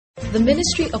The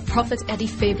ministry of Prophet Eddie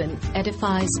Fabian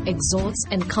edifies, exhorts,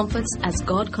 and comforts as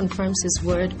God confirms His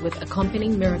word with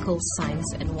accompanying miracles, signs,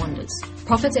 and wonders.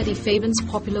 Prophet Eddie Fabian's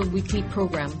popular weekly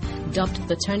program, dubbed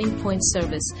the Turning Point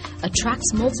Service,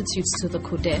 attracts multitudes to the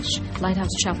Kodesh,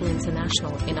 Lighthouse Chapel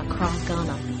International in Accra,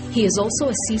 Ghana. He is also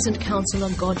a seasoned counselor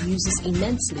God uses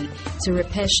immensely to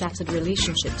repair shattered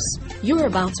relationships. You are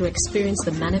about to experience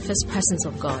the manifest presence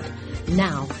of God.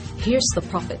 Now, here's the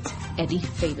Prophet Eddie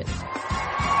Fabian.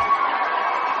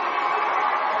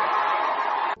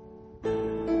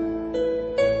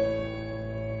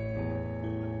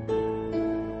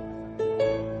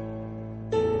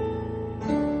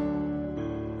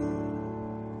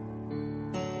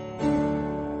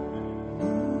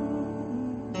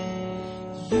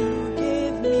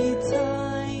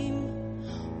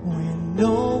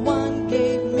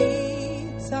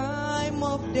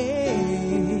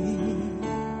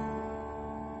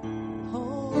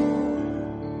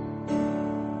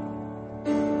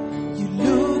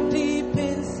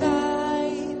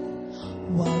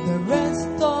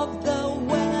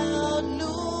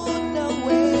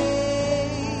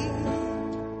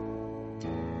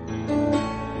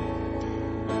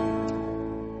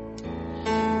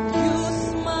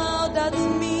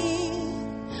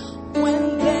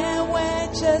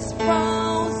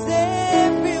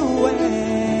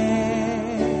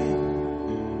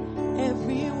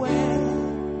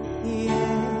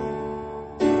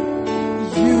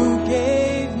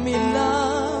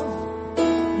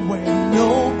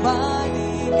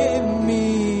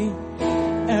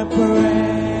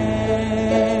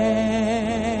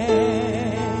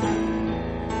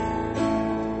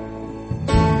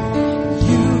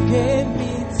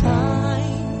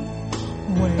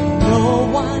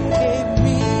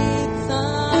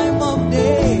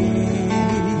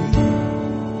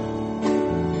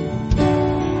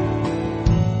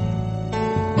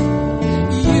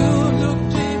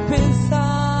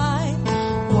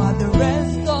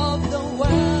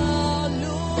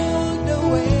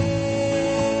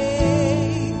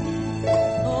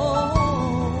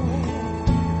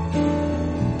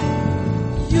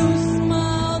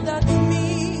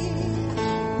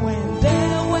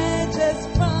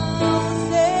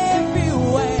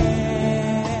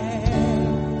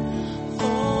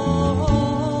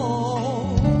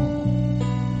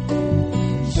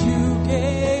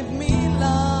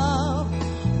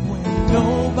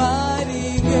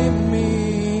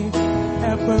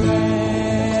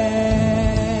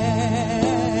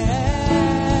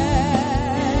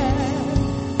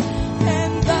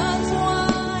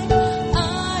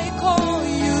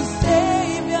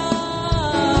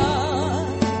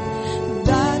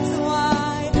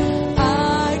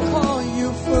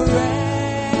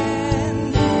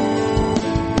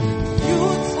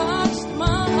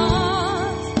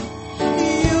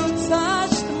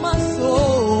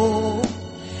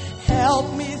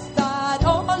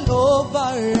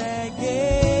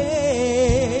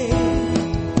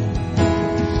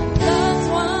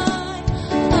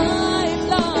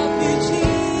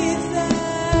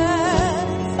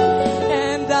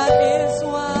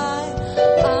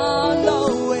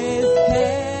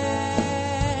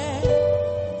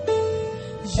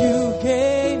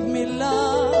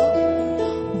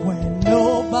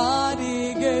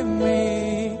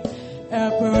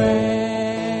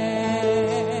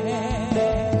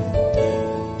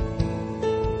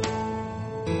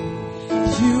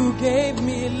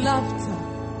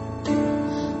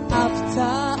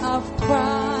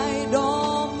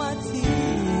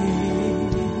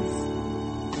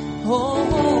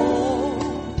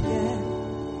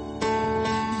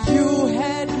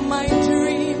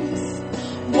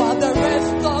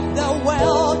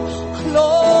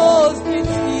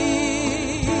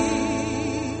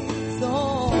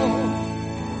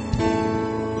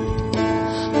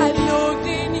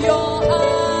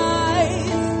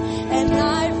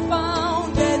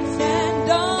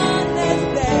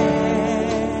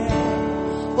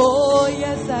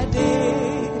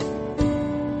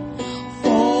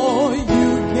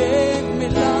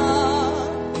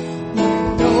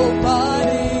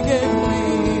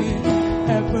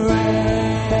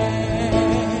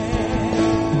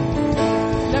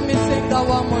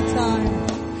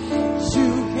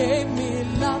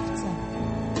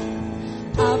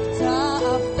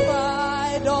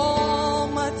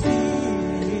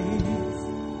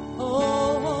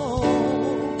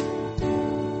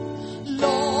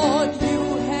 Lord,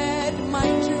 you had my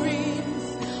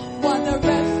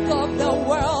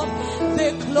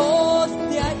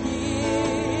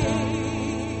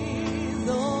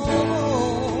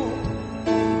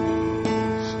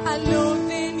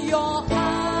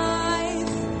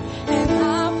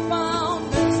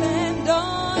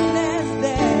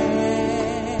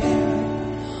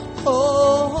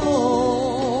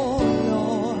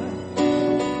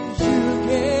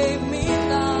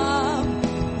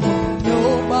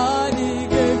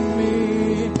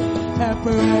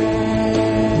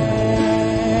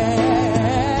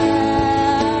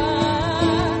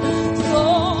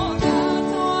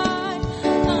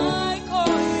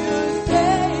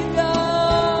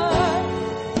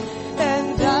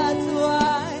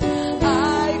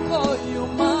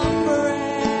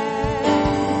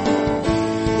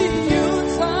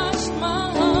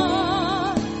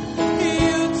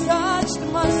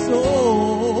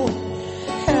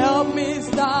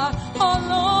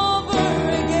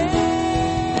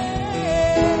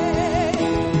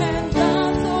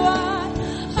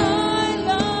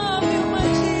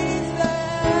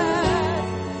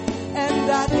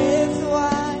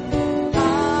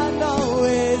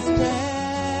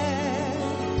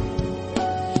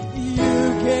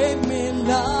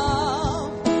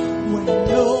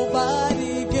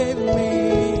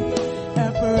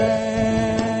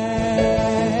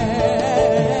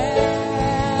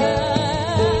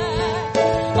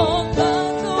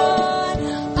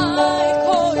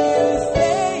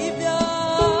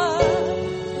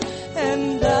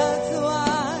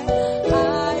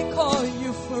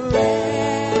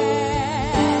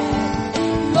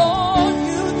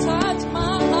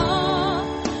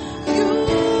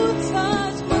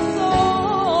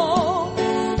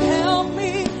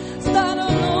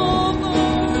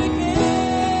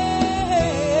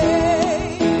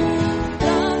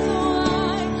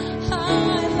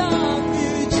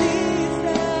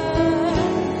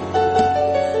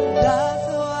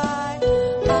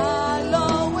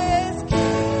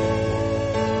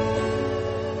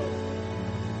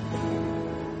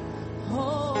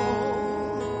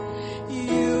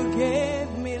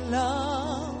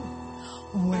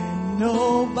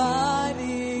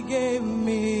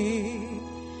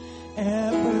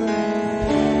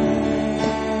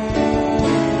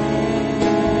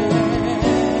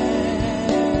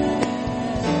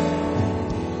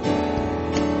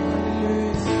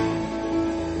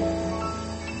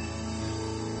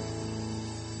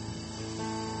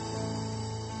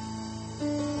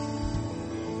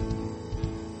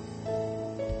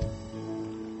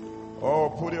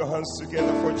hands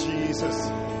together for Jesus.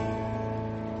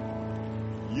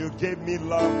 You gave me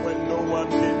love when no one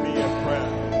gave me a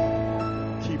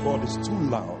prayer. Keyboard is too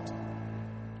loud.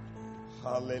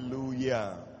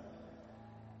 Hallelujah.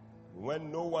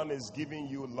 When no one is giving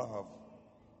you love,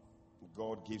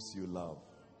 God gives you love.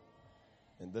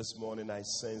 And this morning I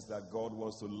sense that God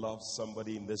wants to love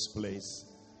somebody in this place.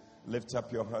 Lift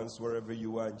up your hands wherever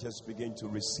you are and just begin to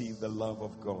receive the love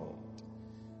of God.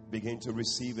 Begin to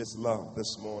receive His love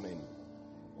this morning.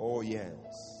 Oh yes.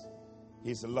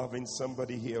 He's loving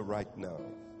somebody here right now.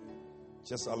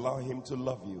 Just allow Him to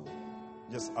love you.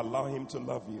 Just allow Him to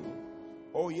love you.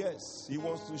 Oh yes. He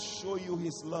wants to show you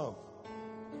His love.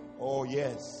 Oh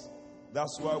yes.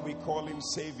 That's why we call Him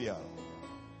Savior.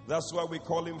 That's why we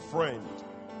call Him friend.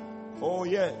 Oh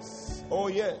yes. Oh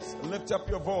yes. Lift up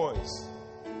your voice.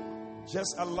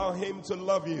 Just allow Him to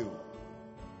love you.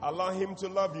 Allow Him to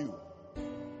love you.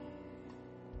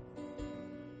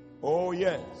 Oh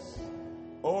yes.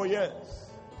 Oh yes.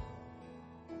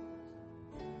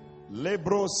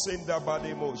 Lebro senda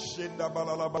bademo shenda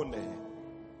balalabone.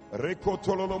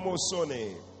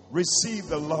 Rekotololomosone. Receive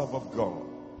the love of God.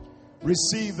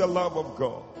 Receive the love of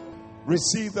God.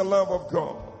 Receive the love of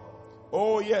God.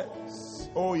 Oh yes.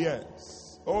 Oh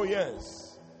yes. Oh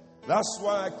yes. That's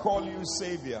why I call you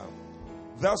Savior.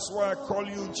 That's why I call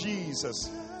you Jesus.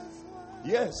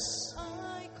 Yes.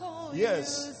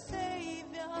 Yes.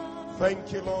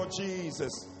 Thank you, Lord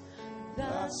Jesus.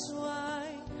 That's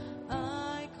why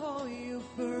I call you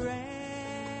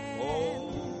friend.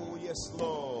 Oh, yes,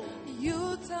 Lord.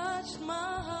 You touched my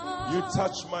heart. You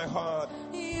touched my heart.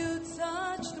 You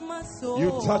touched my soul.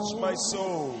 You touched my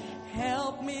soul.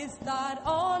 Help me start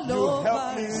all you over again. You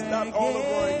help me start all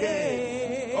over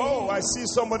again. Oh, I see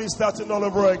somebody starting all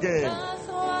over again. That's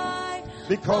why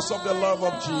because of the love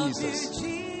of Jesus.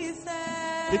 Jesus.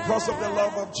 Because of the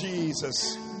love of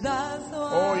Jesus. That's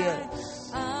why oh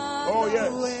yes. Oh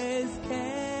yes.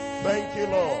 Thank you,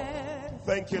 Lord.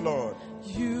 Thank you, Lord.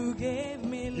 You gave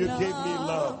me love. You gave me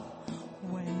love.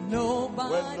 When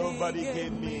nobody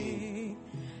gave me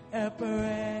a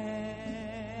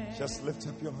prayer. Just lift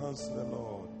up your hands to the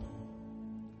Lord.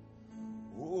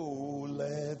 Oh,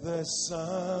 let the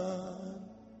Son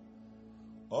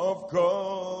of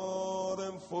God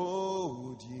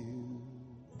enfold you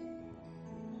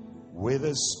with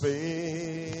His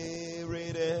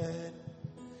Spirit and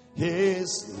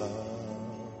His love.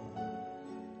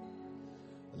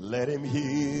 Let Him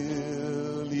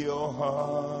heal your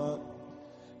heart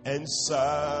and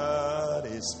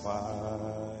satisfy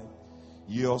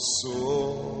your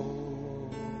soul.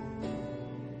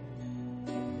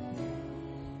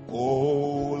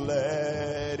 Oh,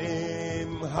 let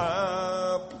Him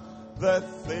have the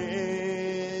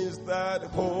things that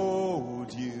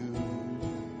hold you,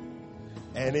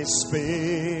 and His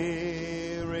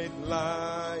Spirit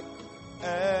like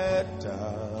a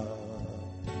dove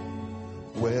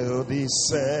will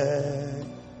descend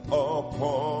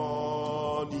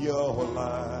upon your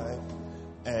life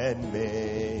and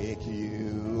make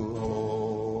you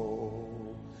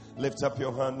whole. Lift up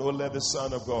your hand. Oh, let the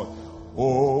Son of God.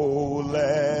 Oh,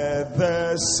 let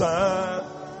the Son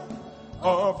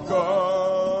of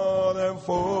God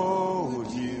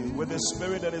enfold you with His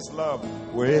Spirit and His love,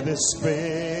 with His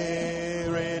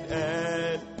Spirit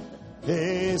and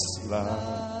His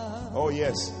love. Oh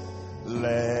yes.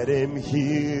 Let Him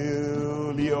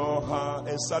heal your heart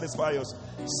and satisfy us.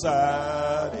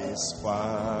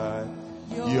 Satisfy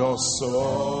your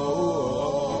soul.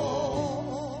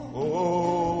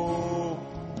 Oh,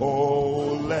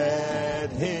 oh,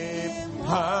 let Him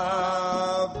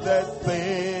have the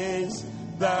things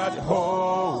that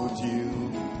hold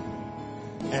you,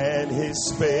 and His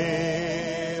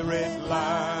Spirit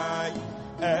like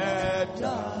a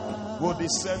dove will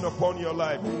descend upon your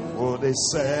life, will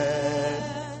descend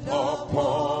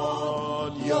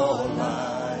upon your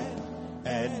life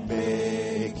and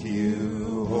make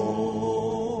you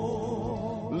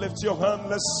whole. Lift your hand,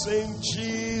 let's sing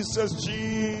Jesus,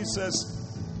 Jesus,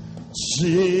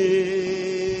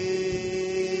 Jesus.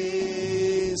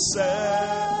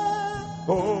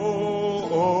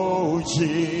 Oh,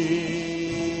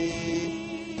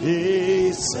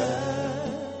 Jesus.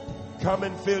 Come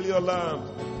and fill your lamp.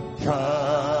 Come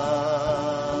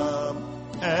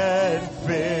and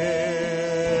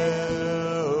fill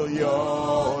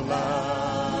your lamp.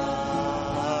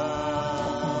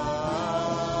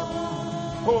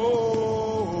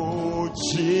 Oh,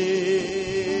 Jesus.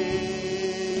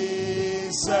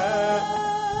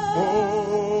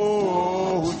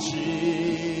 Oh,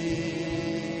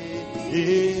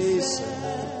 Jesus.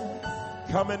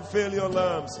 Come and fill your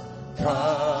lamps. Come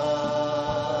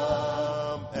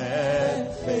and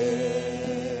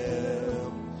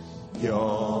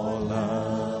your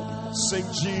love. Sing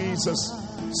Jesus,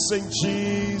 sing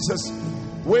Jesus.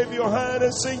 Wave your hand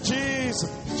and sing Jesus.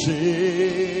 Jesus.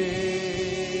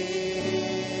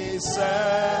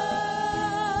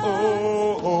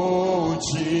 Oh,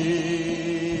 Jesus.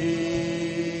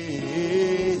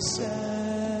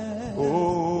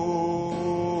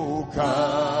 Oh, come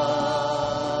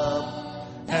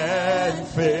and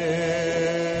fill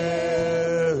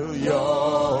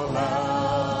your love.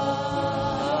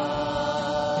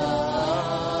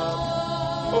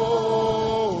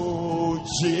 Oh,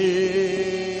 Jesus.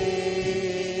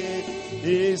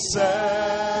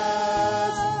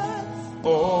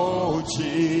 Oh,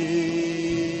 Jesus.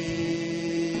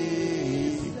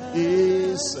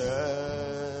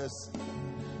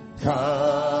 Come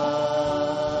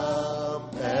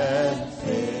and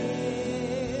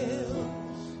fill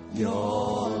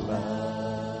your love.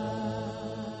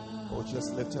 Oh,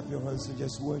 just lift up your hands and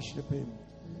just worship Him.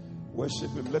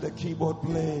 Worship Him. Let the keyboard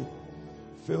play.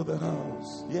 Fill the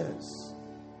house. Yes.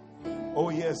 Oh,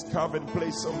 yes. Come and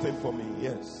play something for me.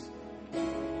 Yes.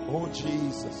 Oh,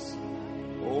 Jesus.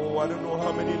 Oh, I don't know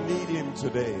how many need Him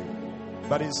today,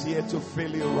 but He's here to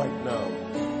fill you right now.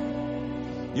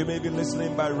 You may be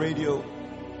listening by radio.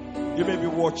 You may be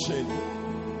watching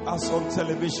us on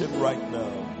television right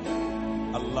now.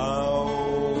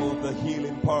 Allow the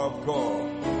healing power of God.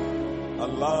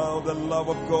 Allow the love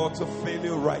of God to fill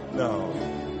you right now.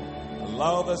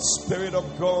 Allow the Spirit of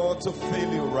God to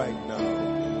fill you right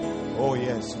now. Oh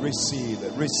yes, receive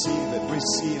it, receive it,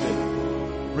 receive it.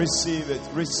 Receive it,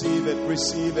 receive it,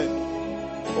 receive it.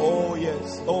 Oh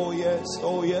yes, oh yes,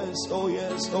 oh yes, oh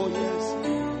yes, oh yes.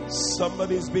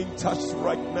 Somebody's being touched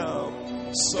right now.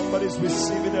 Somebody's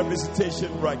receiving a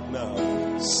visitation right now.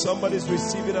 Somebody's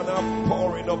receiving an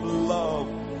outpouring of love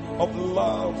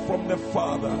from the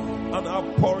Father. An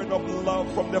outpouring of love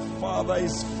from the Father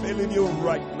is filling you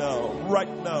right now, right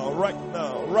now, right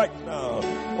now, right now.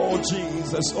 Oh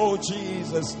Jesus, oh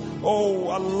Jesus.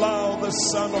 Oh, allow the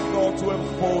Son of God to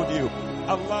enfold you.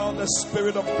 Allow the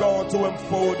Spirit of God to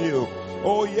enfold you.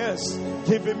 Oh yes,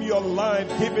 give Him your life.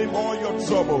 Give Him all your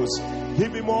troubles.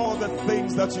 Give Him all the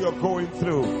things that you are going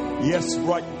through. Yes,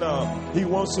 right now. He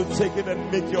wants to take it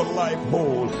and make your life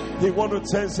whole. He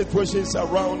wants to turn situations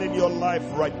around in your life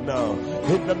right now.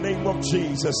 In the name of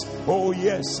Jesus. Oh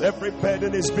yes, every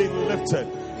burden is being lifted.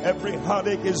 Every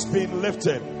heartache is being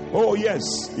lifted. Oh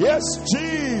yes, yes,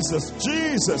 Jesus,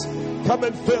 Jesus, come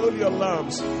and fill your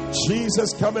lungs.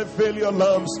 Jesus, come and fill your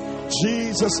lungs.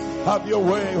 Jesus, have your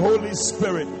way. Holy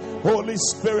Spirit, Holy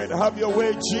Spirit, have your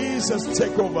way. Jesus,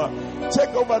 take over. Take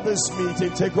over this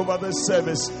meeting. Take over this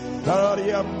service.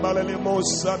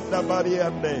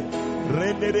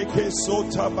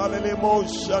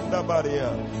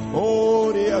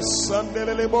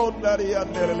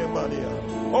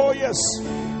 Oh, yes,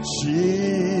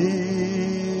 Jesus.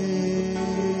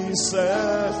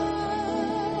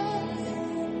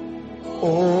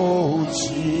 Oh,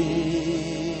 Jesus.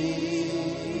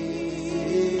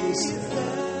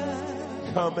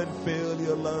 Come and fill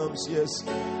your lungs. Yes.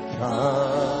 Come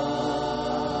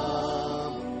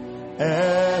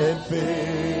and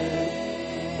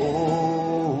fill,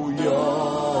 oh,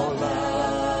 your love.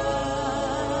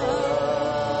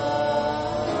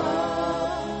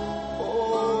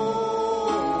 Oh,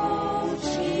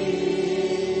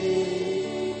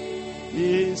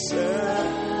 Jesus.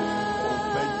 Oh,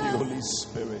 thank you, Holy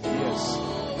Spirit. Yes.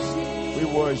 We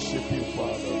worship you,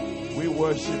 Father. We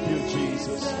worship you,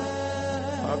 Jesus.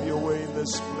 Have your way in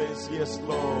this place. Yes,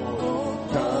 Lord.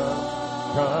 Come,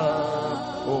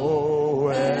 oh,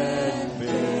 and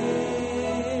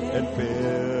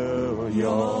fill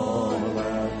your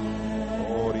life.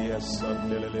 Oh, yes,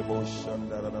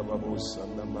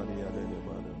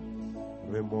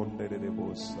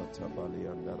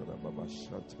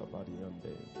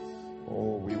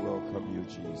 oh, we welcome you,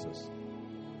 Jesus.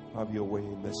 Have your way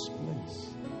in this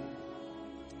place.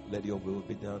 Let your will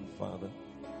be done, Father.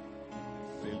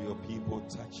 Fill your people,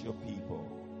 touch your people.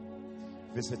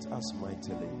 Visit us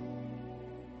mightily.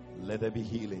 Let there be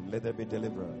healing, let there be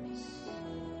deliverance.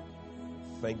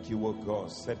 Thank you, O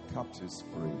God. Set captives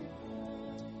free.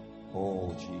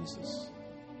 Oh, Jesus,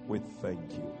 we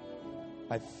thank you.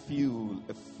 I feel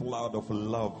a flood of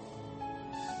love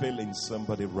filling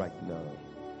somebody right now.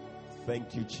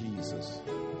 Thank you, Jesus.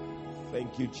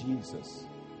 Thank you, Jesus.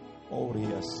 Oh,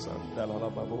 yes.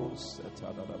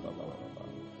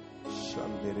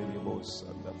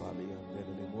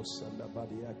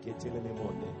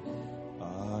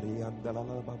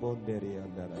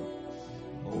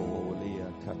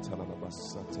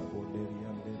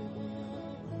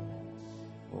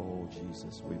 Oh,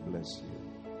 Jesus, we bless you.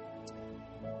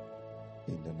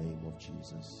 In the name of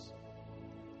Jesus.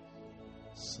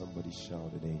 Somebody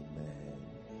shouted amen.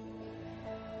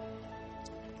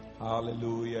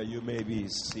 Hallelujah. You may be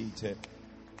seated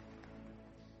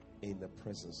in the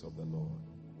presence of the Lord.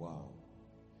 Wow.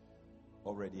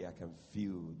 Already I can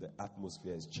feel the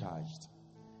atmosphere is charged.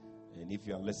 And if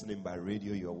you are listening by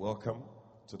radio, you're welcome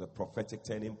to the prophetic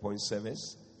turning point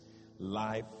service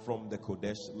live from the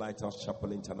Kodesh Lighthouse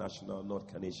Chapel International, North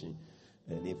Kaneshie.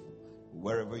 And if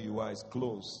wherever you are is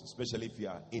close, especially if you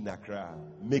are in Accra,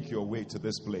 make your way to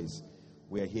this place.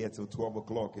 We are here till 12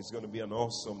 o'clock. It's going to be an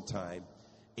awesome time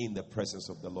in the presence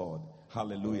of the Lord.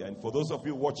 Hallelujah. And for those of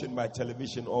you watching by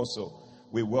television also,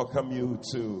 we welcome you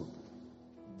to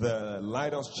the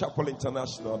Lighthouse Chapel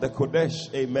International, the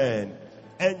Kodesh, amen,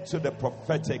 and to the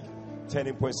prophetic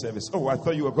turning point service. Oh, I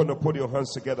thought you were going to put your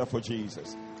hands together for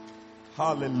Jesus.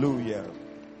 Hallelujah.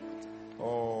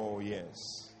 Oh,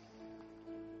 yes.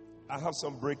 I have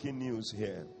some breaking news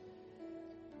here.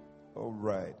 All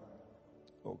right.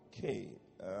 Okay.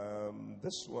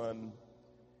 This one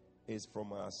is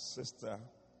from our sister.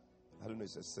 I don't know,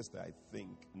 it's a sister, I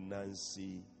think,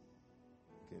 Nancy.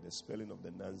 Okay, the spelling of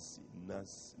the Nancy.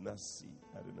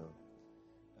 I don't know.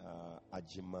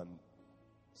 Ajiman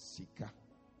Sika.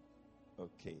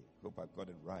 Okay, hope I got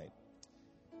it right.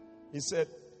 He said,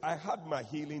 I had my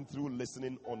healing through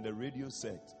listening on the radio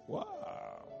set.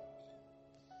 Wow.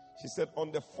 She said,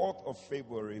 on the 4th of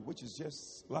February, which is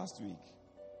just last week.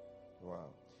 Wow.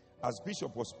 As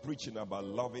Bishop was preaching about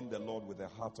loving the Lord with a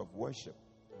heart of worship,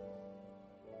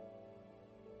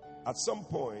 at some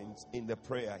point in the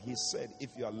prayer, he said,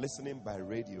 if you are listening by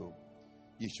radio,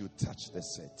 you should touch the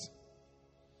set.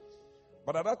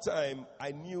 But at that time,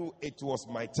 I knew it was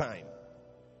my time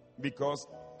because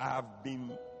I have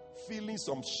been feeling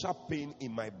some sharp pain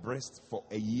in my breast for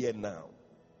a year now.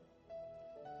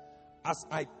 As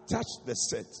I touched the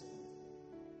set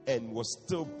and was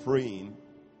still praying,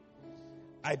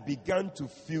 I began to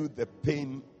feel the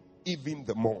pain even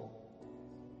the more.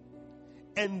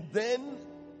 And then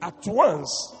at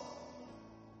once,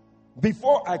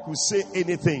 before I could say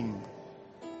anything,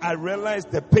 I realized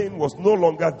the pain was no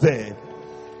longer there.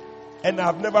 And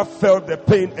I've never felt the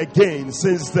pain again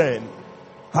since then.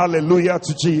 Hallelujah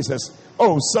to Jesus.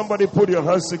 Oh, somebody put your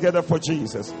hands together for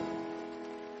Jesus.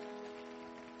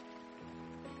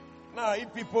 Now,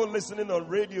 if people listening on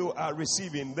radio are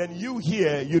receiving, then you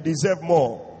here, you deserve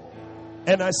more.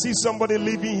 And I see somebody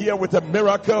leaving here with a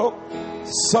miracle.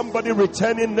 Somebody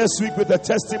returning next week with a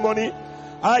testimony.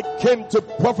 I came to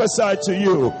prophesy to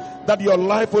you that your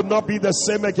life will not be the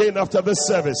same again after this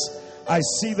service. I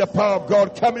see the power of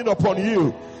God coming upon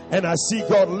you. And I see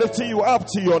God lifting you up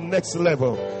to your next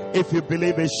level. If you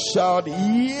believe it, shout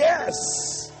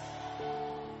yes.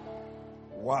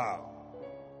 Wow.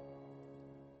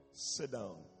 Sit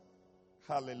down.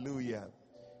 Hallelujah.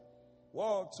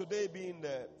 Well, today being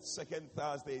the second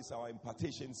Thursday is our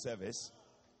impartation service.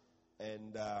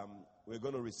 And we're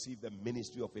going to receive the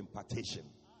ministry of impartation.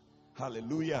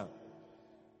 Hallelujah.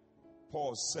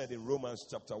 Paul said in Romans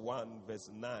chapter 1 verse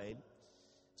 9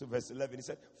 to verse 11, he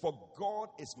said, for God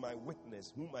is my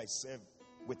witness, whom I serve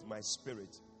with my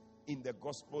spirit in the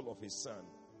gospel of his Son,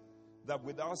 that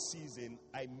without ceasing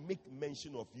I make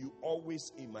mention of you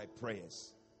always in my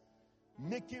prayers,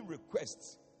 making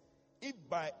requests, if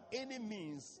by any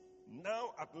means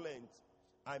now at length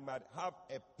I might have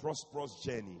a prosperous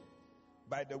journey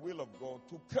by the will of God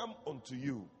to come unto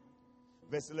you.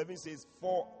 Verse 11 says,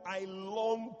 for I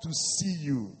long to see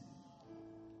you,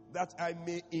 that I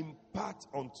may impart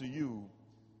unto you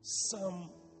some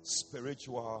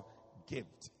spiritual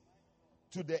gift,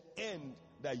 to the end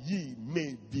that ye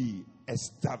may be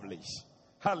established.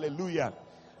 Hallelujah.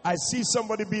 I see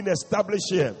somebody being established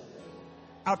here.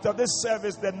 After this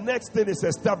service, the next thing is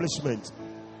establishment.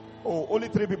 Oh, only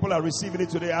 3 people are receiving it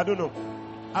today. I don't know.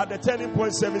 At the turning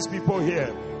point service people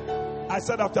here, I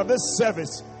said after this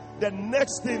service, the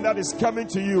next thing that is coming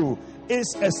to you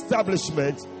is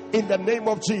establishment in the name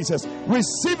of Jesus.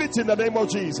 Receive it in the name of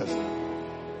Jesus.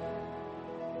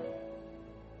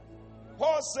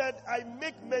 Paul said, I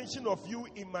make mention of you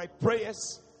in my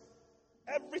prayers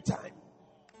every time.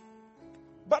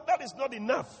 But that is not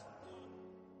enough.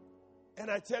 And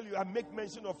I tell you, I make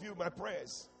mention of you in my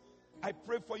prayers. I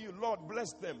pray for you, Lord,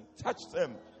 bless them, touch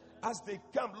them. As they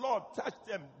come, Lord, touch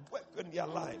them, work in their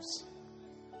lives.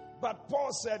 But Paul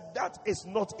said, that is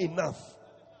not enough.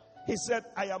 He said,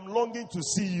 I am longing to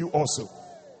see you also.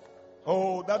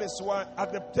 Oh, that is why,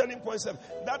 at the turning point,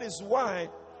 that is why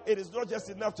it is not just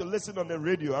enough to listen on the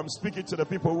radio. I'm speaking to the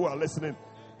people who are listening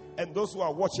and those who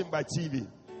are watching by TV.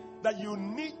 That you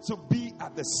need to be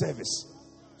at the service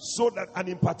so that an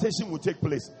impartation will take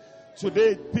place.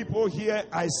 Today, people here,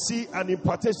 I see an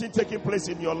impartation taking place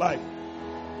in your life.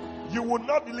 You will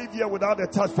not leave here without a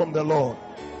touch from the Lord.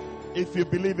 If you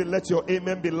believe it, let your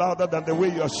amen be louder than the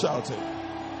way you are shouting.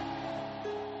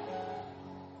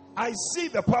 I see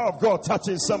the power of God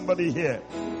touching somebody here.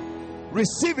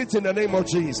 Receive it in the name of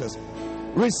Jesus.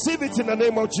 Receive it in the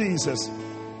name of Jesus.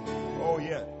 Oh,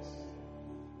 yes.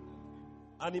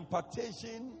 An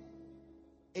impartation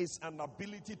is an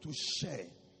ability to share.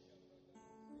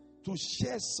 To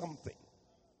share something.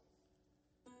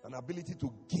 An ability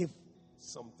to give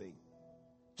something.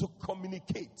 To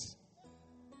communicate.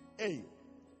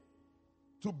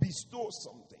 To bestow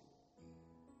something.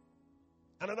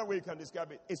 Another way you can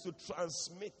describe it is to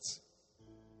transmit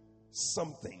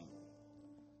something.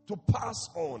 To pass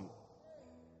on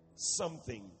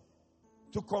something.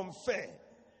 To confer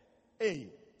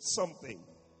something.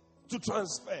 To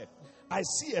transfer. I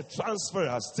see a transfer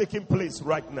has taken place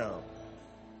right now.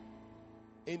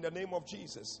 In the name of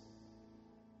Jesus.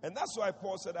 And that's why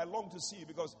Paul said, I long to see you,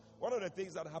 because one of the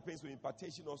things that happens with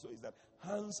impartation also is that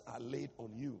hands are laid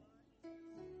on you.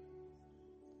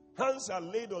 Hands are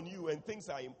laid on you and things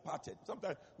are imparted.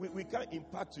 Sometimes we can't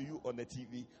impart to you on the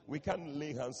TV. We can't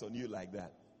lay hands on you like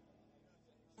that.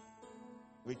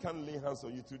 We can't lay hands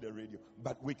on you through the radio,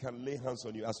 but we can lay hands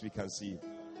on you as we can see.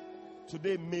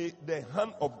 Today, may the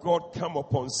hand of God come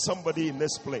upon somebody in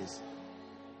this place.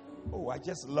 Oh, I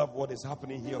just love what is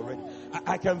happening here already.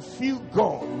 I can feel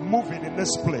God moving in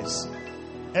this place.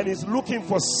 And He's looking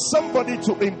for somebody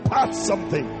to impart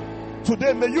something.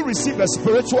 Today, may you receive a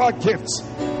spiritual gift.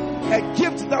 A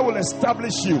gift that will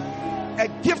establish you. A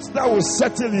gift that will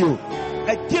settle you.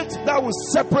 A gift that will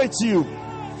separate you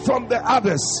from the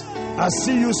others. I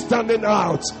see you standing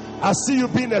out. I see you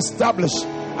being established.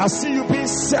 I see you being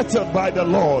settled by the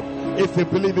Lord. If you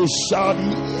believe it, shout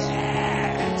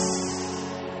yes.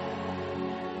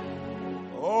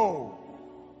 Oh,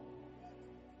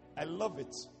 I love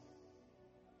it.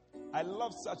 I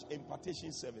love such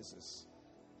impartation services.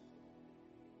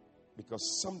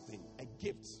 Because something, a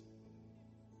gift.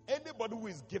 Anybody who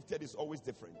is gifted is always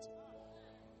different.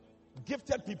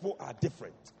 Gifted people are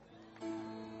different.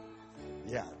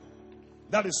 Yeah.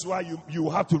 That is why you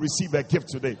have to receive a gift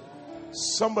today.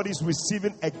 Somebody's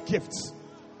receiving a gift.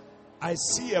 I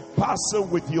see a parcel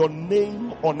with your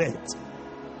name on it.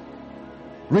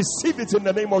 Receive it in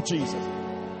the name of Jesus.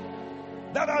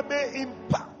 That I may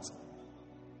impart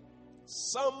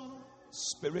some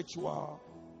spiritual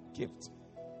gift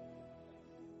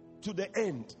to the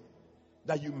end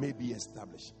that you may be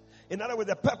established. In other words,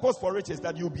 the purpose for it is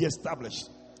that you'll be established.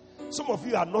 Some of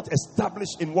you are not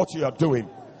established in what you are doing,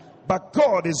 but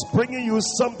God is bringing you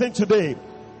something today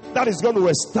that is going to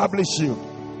establish you.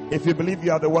 If you believe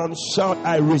you are the one, shout,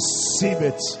 I receive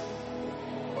it.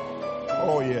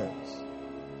 Oh yes.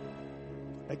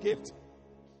 A gift.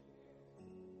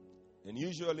 And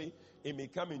usually it may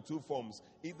come in two forms.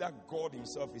 Either God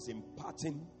Himself is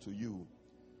imparting to you,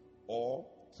 or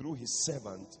through His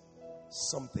servant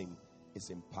something is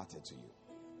imparted to you.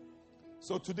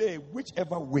 So today,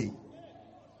 whichever way,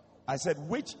 I said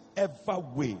whichever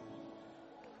way,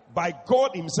 by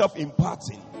God Himself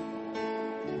imparting,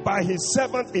 by His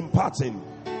servant imparting,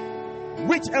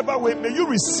 whichever way, may you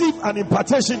receive an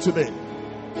impartation today.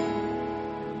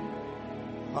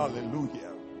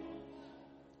 Hallelujah.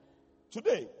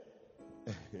 Today,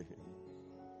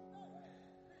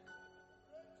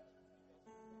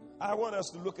 I want us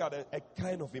to look at a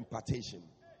kind of impartation.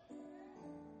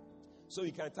 So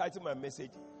you can title my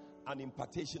message, An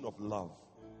Impartation of Love.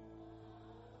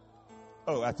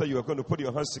 Oh, I thought you were going to put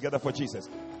your hands together for Jesus.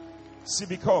 See,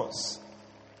 because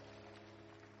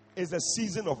it's a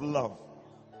season of love.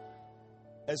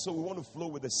 And so we want to flow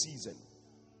with the season.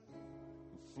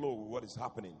 Flow with what is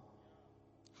happening.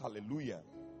 Hallelujah.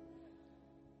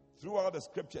 Throughout the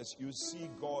scriptures, you see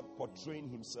God portraying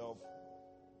Himself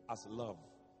as love.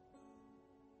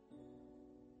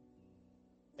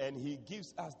 And He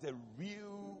gives us the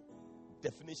real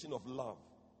definition of love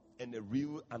and the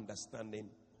real understanding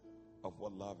of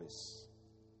what love is.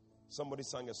 Somebody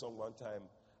sang a song one time,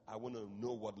 I want to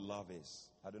know what love is.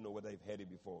 I don't know whether you've heard it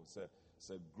before. It's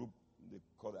a group, they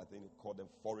call, I think they call them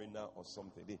Foreigner or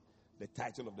something. The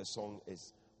title of the song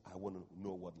is, I want to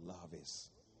know what love is.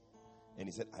 And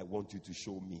he said, I want you to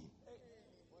show me.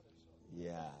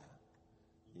 Yeah.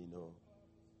 You know.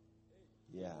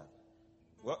 Yeah.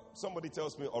 Well, somebody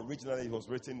tells me originally it was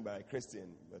written by a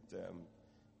Christian, but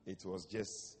it was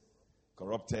just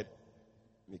corrupted.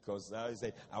 Because now he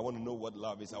said, I want to know what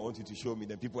love is. I want you to show me.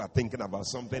 Then people are thinking about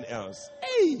something else.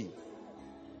 Hey!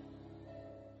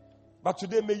 But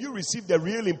today, may you receive the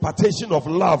real impartation of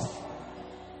love.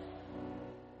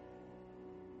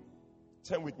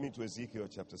 Turn with me to Ezekiel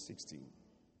chapter 16.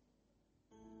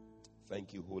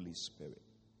 Thank you, Holy Spirit.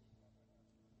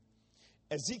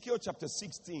 Ezekiel chapter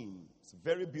 16 is a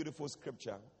very beautiful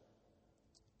scripture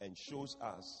and shows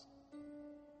us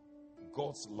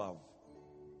God's love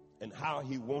and how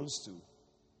he wants to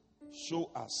show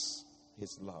us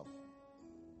his love.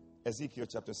 Ezekiel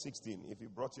chapter 16. If you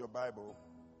brought your Bible,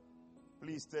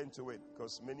 please turn to it,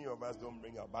 because many of us don't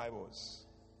bring our Bibles.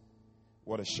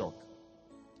 What a shock.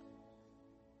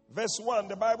 Verse 1,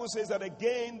 the Bible says that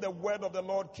again the word of the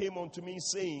Lord came unto me,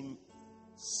 saying,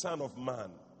 Son of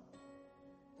man,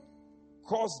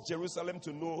 cause Jerusalem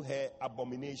to know her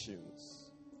abominations,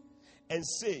 and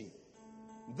say,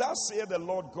 Thus saith the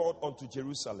Lord God unto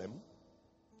Jerusalem,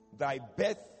 Thy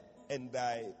birth and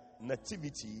thy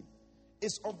nativity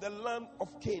is of the land of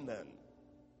Canaan.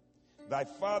 Thy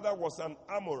father was an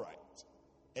Amorite,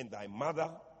 and thy mother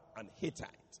an Hittite.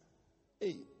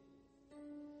 Hey.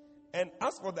 And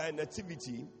as for thy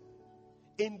nativity,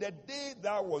 in the day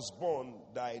thou was born,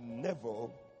 thy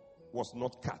navel was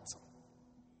not cut,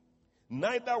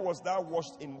 neither was thou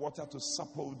washed in water to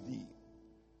supple thee.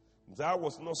 Thou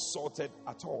was not salted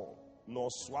at all, nor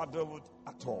swaddled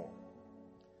at all.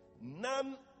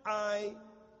 None I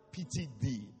pitied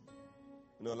thee.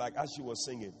 You know, like as she was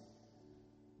singing,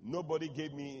 nobody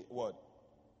gave me what?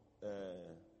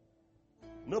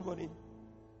 Nobody.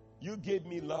 You gave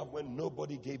me love when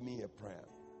nobody gave me a prayer.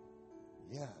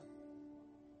 Yeah.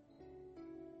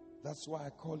 That's why I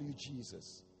call you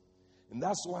Jesus. And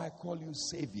that's why I call you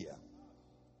Savior.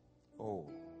 Oh.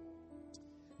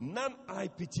 None I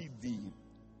pitied thee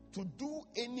to do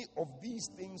any of these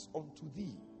things unto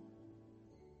thee.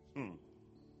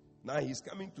 Now he's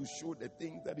coming to show the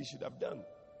things that he should have done.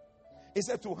 He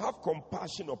said to have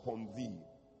compassion upon thee,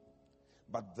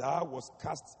 but thou wast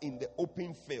cast in the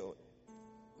open field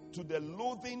to the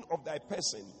loathing of thy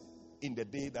person in the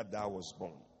day that thou wast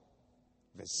born.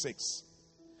 Verse 6.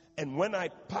 And when I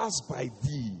passed by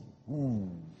thee,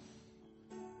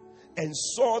 and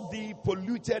saw thee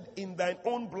polluted in thine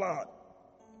own blood,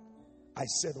 I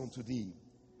said unto thee,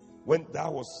 when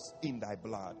thou wast in thy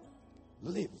blood,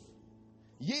 live.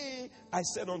 Yea, I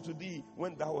said unto thee,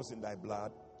 when thou wast in thy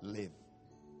blood, live.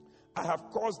 I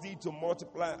have caused thee to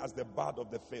multiply as the bud of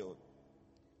the field,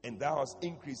 and thou hast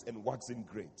increased and waxen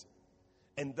great.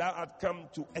 And thou art come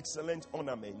to excellent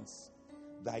ornaments.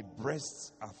 Thy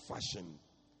breasts are fashioned,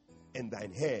 and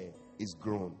thine hair is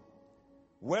grown.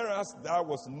 Whereas thou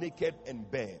wast naked and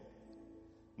bare.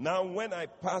 Now when I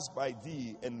passed by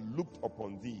thee and looked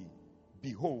upon thee,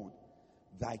 behold,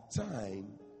 thy time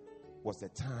was a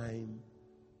time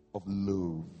of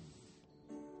love.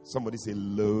 Somebody say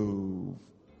love.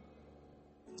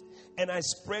 And I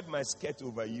spread my skirt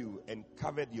over you and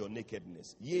covered your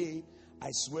nakedness. Yea, I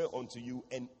swear unto you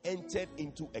and entered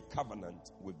into a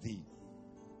covenant with thee,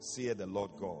 saith the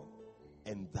Lord God,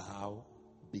 and thou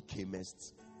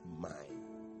becamest mine.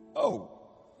 Oh,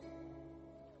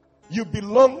 you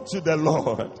belong to the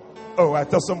Lord. Oh, I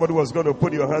thought somebody was going to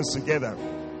put your hands together.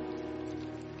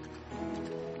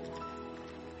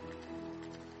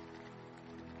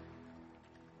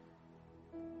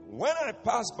 When I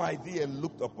passed by thee and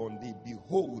looked upon thee,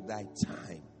 behold, thy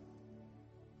time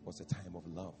was a time of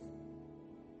love.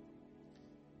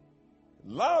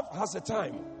 Love has a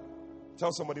time.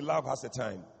 Tell somebody, love has a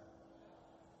time.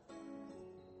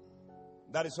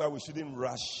 That is why we shouldn't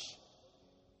rush.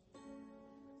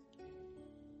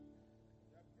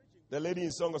 The lady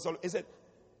in Song of Solomon, he said,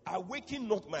 awaken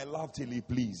not my love till he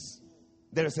please.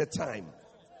 There is a time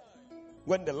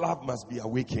when the love must be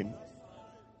awakened.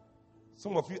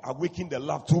 Some of you awaken the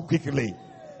love too quickly.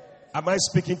 Am I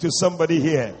speaking to somebody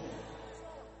here?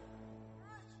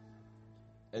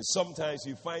 And sometimes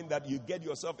you find that you get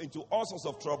yourself into all sorts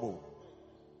of trouble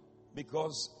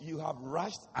because you have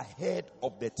rushed ahead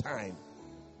of the time.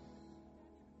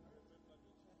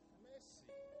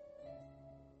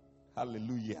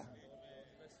 Hallelujah.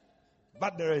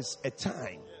 But there is a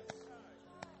time.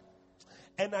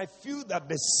 And I feel that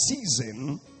the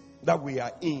season that we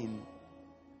are in,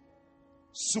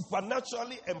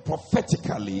 supernaturally and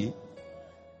prophetically,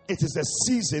 it is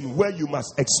a season where you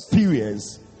must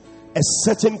experience a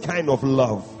certain kind of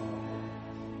love.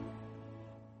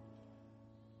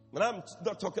 But I'm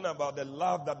not talking about the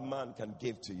love that man can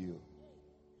give to you.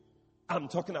 I'm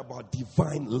talking about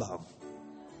divine love.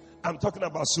 I'm talking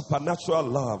about supernatural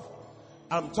love.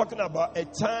 I'm talking about a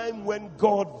time when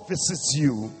God visits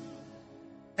you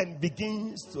and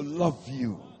begins to love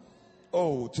you.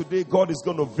 Oh, today God is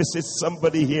going to visit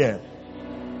somebody here.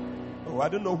 Oh, I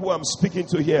don't know who I'm speaking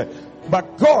to here,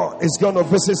 but God is going to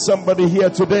visit somebody here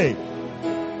today.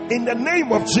 In the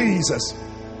name of Jesus.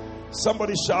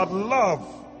 Somebody shout love.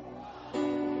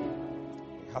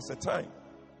 It has a time.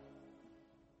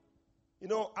 You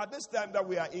know, at this time that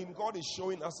we are in, God is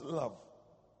showing us love.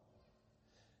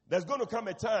 There's going to come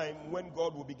a time when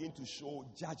God will begin to show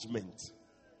judgment.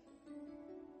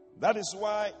 That is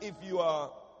why if you are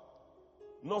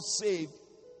not saved,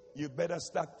 you better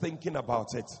start thinking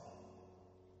about it.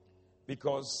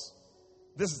 Because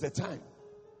this is the time.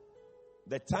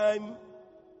 The time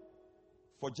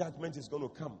for judgment is going to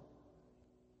come.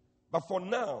 But for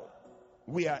now,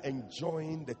 we are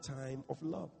enjoying the time of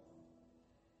love.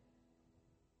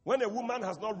 When a woman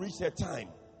has not reached her time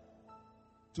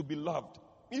to be loved,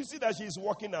 you see that she's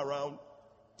walking around.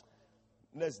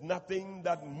 There's nothing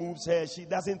that moves her. She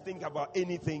doesn't think about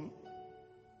anything.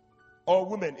 Or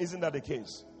women, isn't that the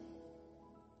case?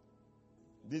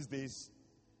 These days,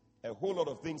 a whole lot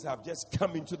of things have just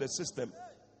come into the system.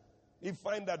 You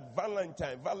find that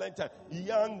Valentine,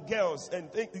 young girls, and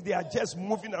they are just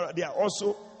moving around. They are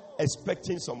also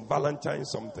expecting some Valentine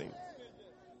something.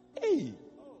 Hey.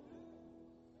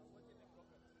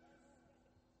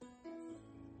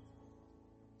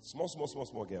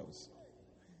 Small girls.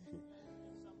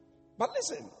 But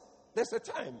listen, there's a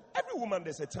time. Every woman,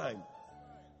 there's a time.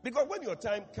 Because when your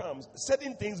time comes,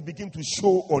 certain things begin to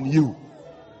show on you.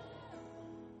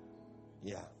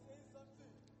 Yeah.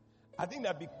 I think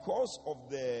that because of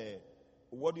the,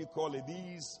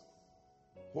 these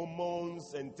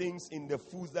hormones and things in the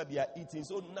foods that they are eating.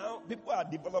 So now people are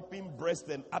developing breast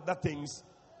and other things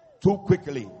too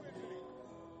quickly.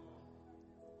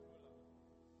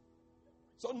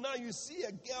 So now you see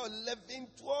a girl 11,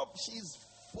 12, she's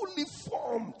fully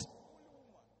formed.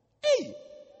 Hey!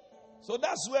 So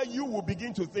that's where you will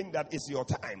begin to think that it's your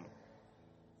time.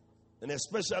 And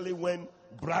especially when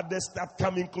brothers start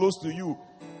coming close to you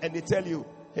and they tell you,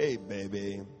 hey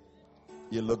baby,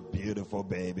 you look beautiful,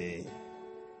 baby.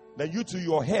 Then you to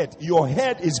your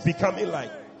head is becoming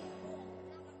like.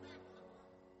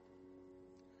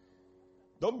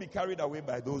 Don't be carried away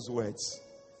by those words.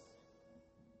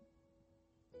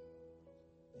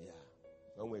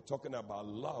 When we're talking about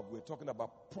love, we're talking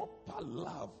about proper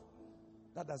love.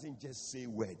 That doesn't just say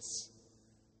words,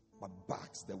 but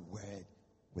backs the word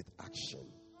with action.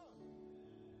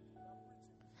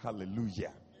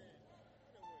 Hallelujah.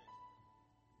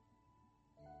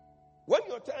 When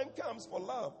your time comes for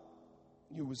love,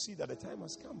 you will see that the time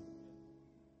has come.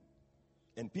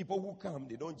 And people who come,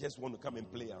 they don't just want to come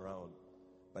and play around,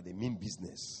 but they mean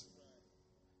business.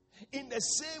 In the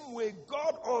same way,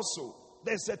 God also,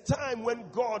 there's a time when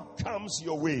God comes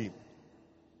your way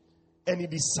and he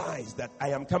decides that I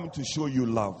am coming to show you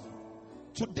love.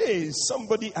 Today,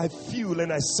 somebody I feel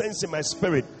and I sense in my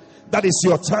spirit that it's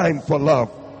your time for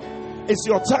love. It's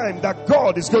your time that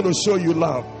God is going to show you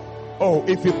love. Oh,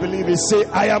 if you believe it, say,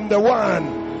 I am the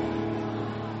one.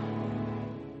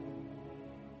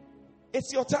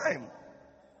 It's your time.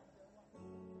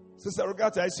 Sister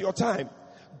Rogata, it's your time.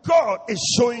 God is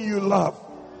showing you love.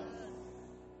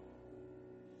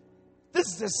 This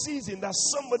is a season that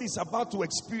somebody is about to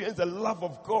experience the love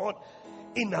of God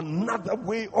in another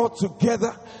way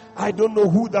altogether. I don't know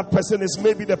who that person is.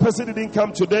 Maybe the person didn't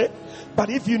come today. But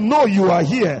if you know you are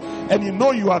here and you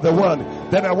know you are the one,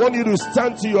 then I want you to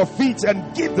stand to your feet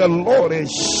and give the Lord a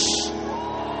shh.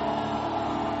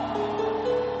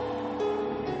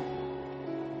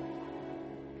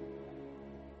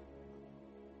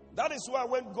 That is why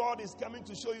when God is coming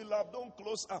to show you love, don't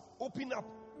close up. Open up.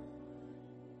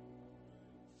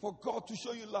 For God to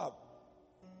show you love.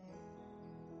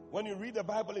 When you read the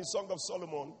Bible in Song of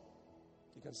Solomon,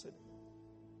 you can say it.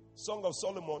 Song of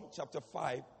Solomon, chapter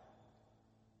 5.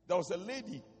 There was a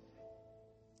lady.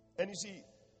 And you see,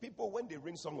 people, when they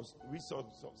read Song of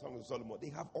Solomon, they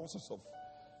have all sorts of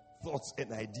thoughts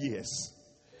and ideas.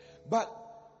 But,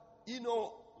 you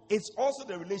know, it's also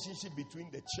the relationship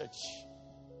between the church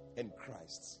and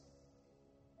Christ.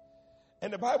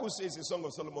 And the Bible says in Song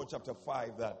of Solomon, chapter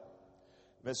 5, that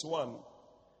verse 1,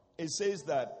 it says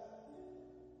that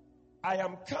I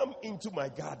am come into my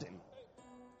garden.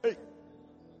 Hey,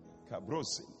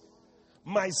 Cabrosi.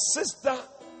 My sister,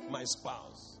 my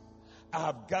spouse. I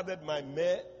have gathered my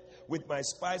myrrh with my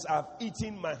spice. I have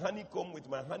eaten my honeycomb with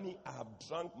my honey. I have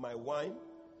drunk my wine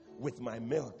with my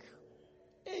milk.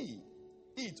 Hey,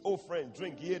 eat, oh friend,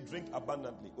 drink, yea, drink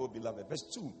abundantly, oh beloved. Verse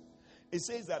 2, it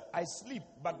says that I sleep,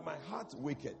 but my heart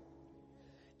waketh.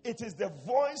 It is the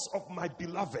voice of my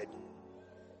beloved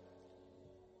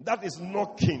that is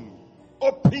knocking.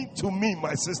 Open to me,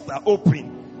 my sister.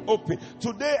 Open.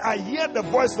 Today I hear the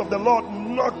voice of the Lord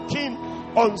knocking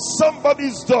on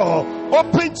somebody's door.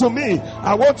 Open to me.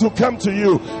 I want to come to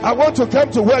you. I want to come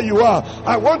to where you are.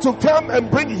 I want to come and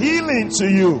bring healing to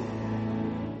you.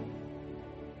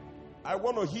 I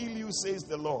want to heal you, says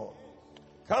the Lord.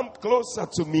 Come closer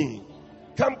to me.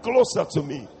 Come closer to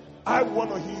me. I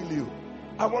want to heal you.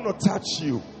 I want to touch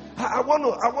you. I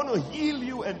want to heal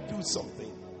you and do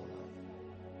something.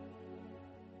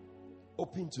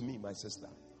 Open to me, my sister.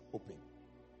 Open.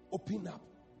 Open up.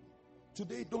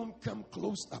 Today, don't come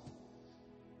close up.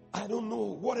 I don't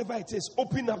know, whatever it is,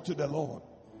 open up to the Lord.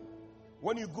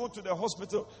 When you go to the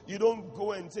hospital, you don't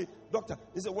go and say, doctor,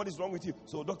 they say, what is wrong with you?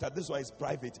 So, doctor, this one is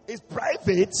private. It's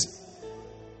private.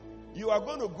 You are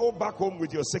going to go back home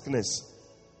with your sickness.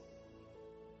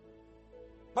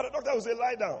 But the doctor will say,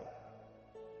 lie down.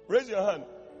 Raise your hand.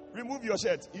 Remove your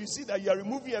shirt. You see that you are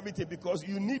removing everything because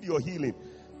you need your healing.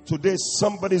 Today,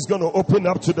 somebody's going to open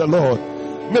up to the Lord.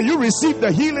 May you receive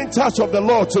the healing touch of the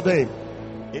Lord today.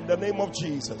 In the name of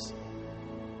Jesus.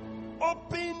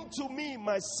 Open to me,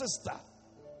 my sister,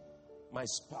 my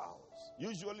spouse.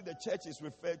 Usually the church is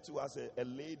referred to as a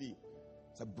lady,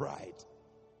 it's a bride.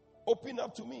 Open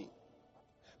up to me.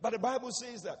 But the Bible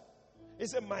says that. It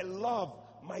said, my love,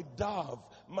 my dove,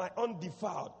 my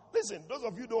undefiled. Listen, those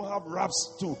of you don't have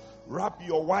raps to wrap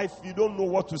your wife, you don't know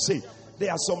what to say. There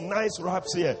are some nice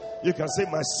raps here. You can say,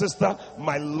 my sister,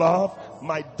 my love,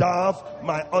 my dove,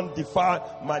 my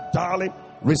undefiled, my darling.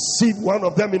 Receive one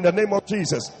of them in the name of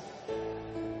Jesus.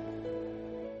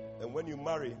 And when you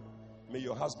marry, may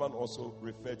your husband also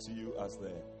refer to you as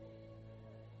the...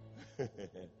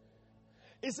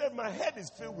 He said, my head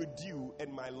is filled with dew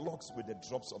and my locks with the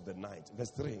drops of the night.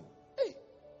 Verse 3. Hey.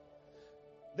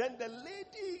 Then the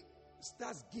lady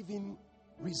starts giving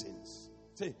reasons.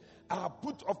 Say, I have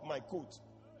put off my coat.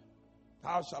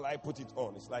 How shall I put it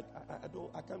on? It's like,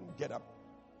 I can't get up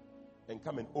and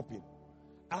come and open.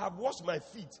 I have washed my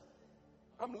feet.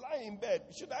 I'm lying in bed.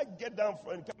 Should I get down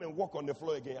and come and walk on the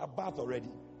floor again? I bathed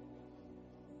already.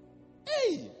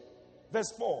 Hey!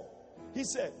 Verse 4. He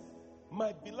said,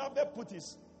 my beloved put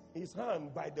his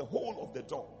hand by the hole of the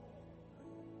door.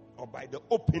 Or by the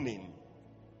opening.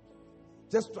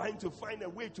 Just trying to find a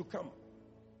way to come.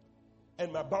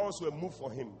 And my bowels were moved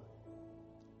for him.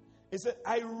 He said,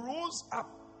 I rose up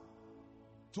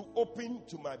to open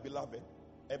to my beloved.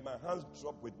 And my hands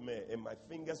dropped with myrrh, and my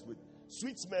fingers with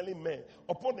sweet-smelling myrrh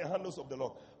upon the handles of the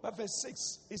Lord. But verse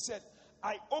 6, he said,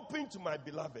 I opened to my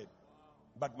beloved,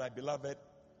 but my beloved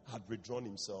had withdrawn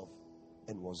himself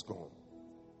and was gone.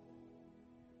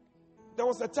 There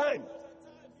was a time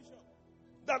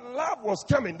that love was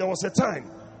coming. There was a time.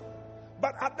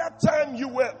 But at that time, you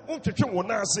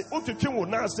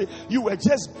were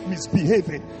just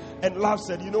misbehaving. And love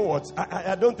said, you know what?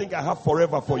 I don't think I have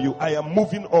forever for you. I am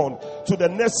moving on to the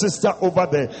next sister over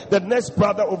there, the next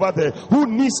brother over there who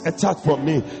needs a touch from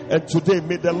me. And today,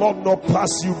 may the Lord not pass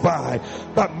you by.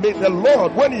 But may the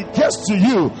Lord, when he gets to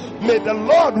you, may the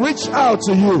Lord reach out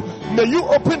to you. May you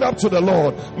open up to the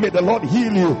Lord. May the Lord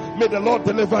heal you. May the Lord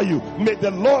deliver you. May the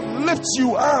Lord lift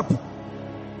you up.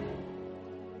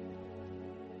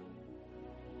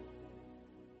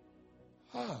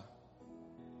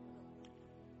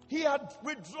 He had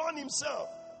withdrawn himself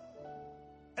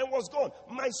and was gone.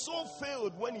 My soul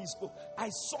failed when he spoke. I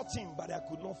sought him, but I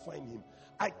could not find him.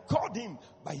 I called him,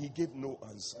 but he gave no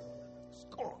answer. It's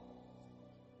gone.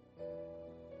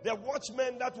 The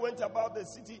watchmen that went about the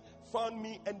city found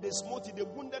me and they smote it. They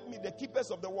wounded me. The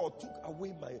keepers of the wall took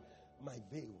away my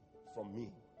veil from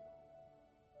me.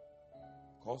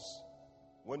 Because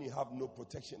when you have no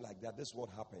protection like that, this is what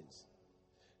happens.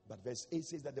 But verse 8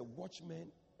 says that the watchmen,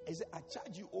 he said, I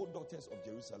charge you, O daughters of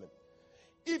Jerusalem,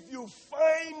 if you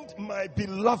find my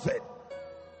beloved,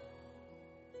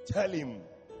 tell him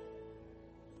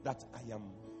that I am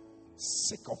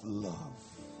sick of love.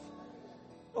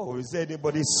 Oh, is there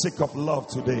anybody sick of love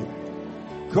today?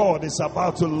 God is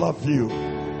about to love you.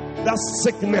 That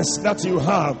sickness that you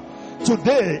have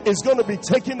today is going to be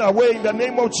taken away in the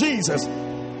name of Jesus.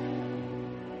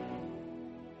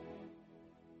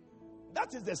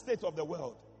 That is the state of the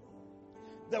world.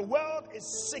 The world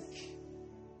is sick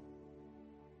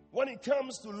when it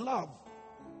comes to love.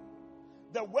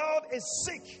 The world is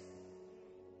sick.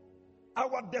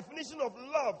 Our definition of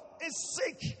love is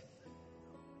sick.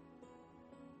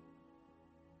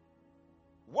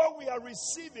 What we are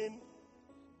receiving,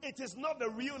 it is not the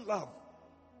real love.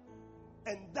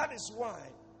 And that is why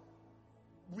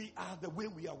we are the way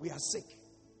we are. We are sick.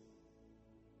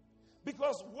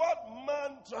 Because what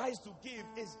man tries to give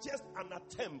is just an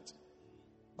attempt.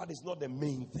 But it's not the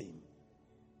main thing.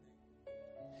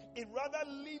 It rather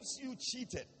leaves you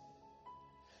cheated.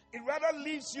 It rather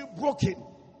leaves you broken.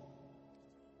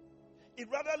 It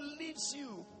rather leaves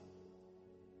you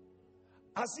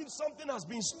as if something has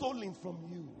been stolen from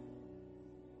you.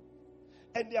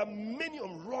 And there are many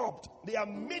robbed. There are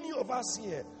many of us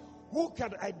here who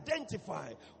can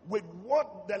identify with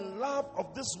what the love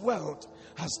of this world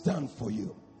has done for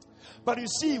you. But you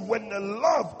see, when the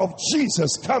love of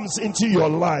Jesus comes into your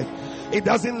life, it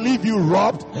doesn't leave you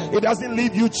robbed. It doesn't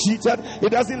leave you cheated. It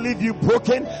doesn't leave you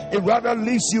broken. It rather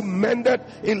leaves you mended.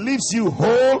 It leaves you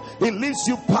whole. It leaves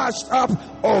you patched up.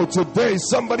 Oh, today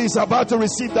somebody's about to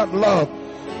receive that love.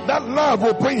 That love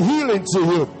will bring healing to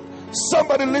you.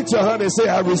 Somebody lift your hand and say,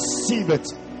 I receive it.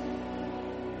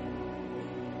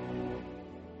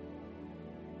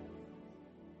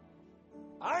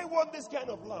 I want this kind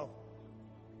of love.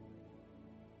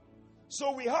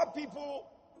 So we have people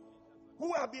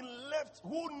who have been left,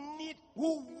 who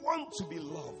want to be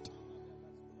loved,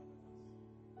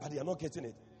 but they are not getting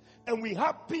it. And we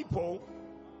have people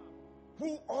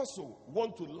who also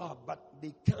want to love, but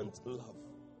they can't love.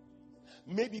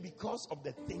 Maybe because of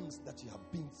the things that you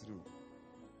have been through,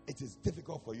 it is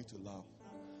difficult for you to love.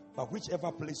 But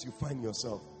whichever place you find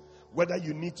yourself, whether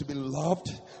you need to be loved,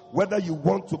 whether you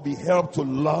want to be helped to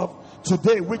love,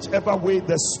 today, whichever way,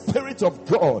 the Spirit of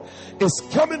God is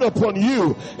coming upon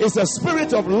you. It's a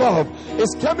spirit of love.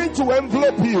 It's coming to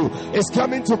envelop you. It's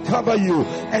coming to cover you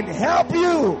and help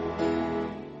you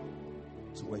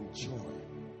to enjoy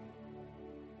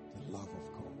the love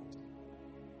of God.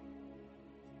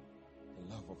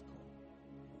 The love of God.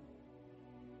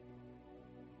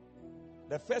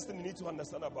 The first thing you need to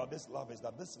understand about this love is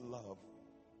that this love,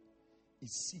 it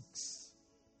seeks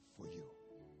for you.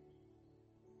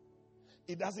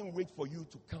 It doesn't wait for you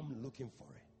to come looking for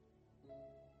it.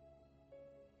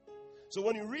 So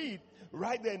when you read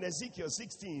right there in Ezekiel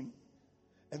 16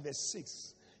 and verse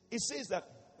 6, it says that,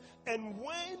 and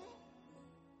when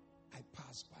I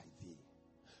pass by thee,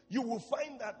 you will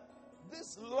find that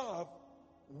this love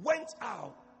went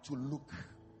out to look.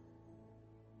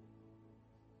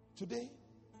 Today,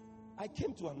 I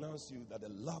came to announce to you that the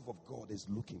love of God is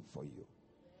looking for you.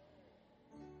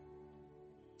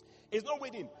 It's not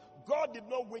waiting. God did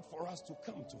not wait for us to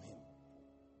come to him.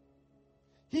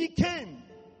 He came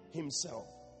himself.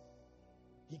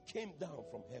 He came down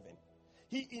from heaven.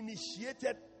 He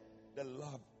initiated the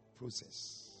love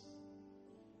process.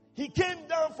 He came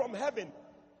down from heaven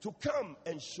to come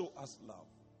and show us love.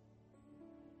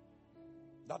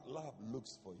 That love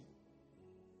looks for you.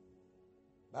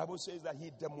 The Bible says that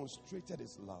he demonstrated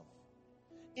his love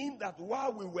in that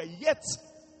while we were yet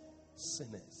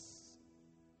sinners,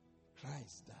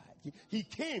 Christ died. He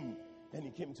came and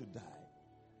he came to die.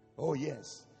 Oh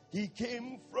yes, he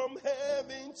came from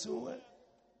heaven to earth.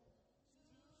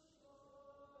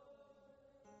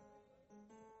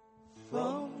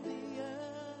 From the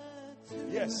earth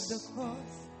to Yes. the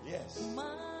cross, Yes.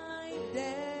 my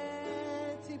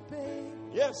debt he paid.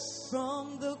 Yes.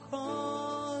 From the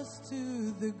cross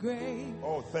to the grave.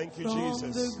 Oh, thank you, From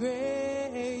Jesus. the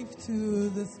grave to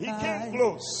the sky. He came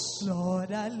close.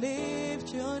 Lord, I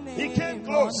lift your name. He came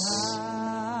close. On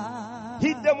high.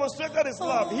 He demonstrated his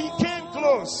love. He came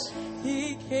close.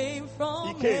 He came from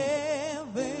He came.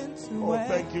 heaven to Oh, earth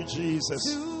thank you, Jesus.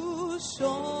 to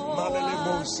show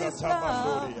us his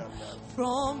love.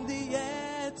 From the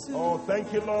earth to Oh,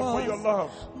 thank you, Lord, for your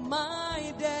love.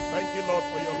 my debt. Thank you, Lord,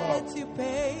 for your love. You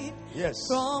paid. Yes.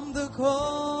 From the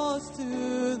cross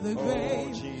to the grave.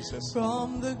 Oh, Jesus.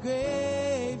 From the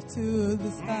grave to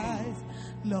the skies.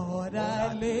 Lord,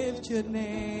 I lift your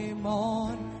name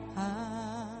on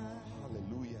high.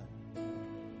 Hallelujah.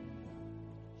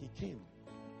 He came.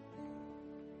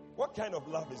 What kind of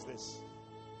love is this?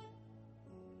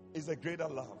 It's a greater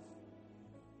love.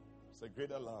 It's a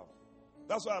greater love.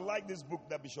 That's why I like this book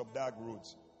that Bishop Dag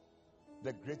wrote,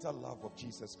 The Greater Love of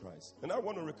Jesus Christ. And I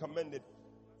want to recommend it.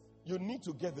 You need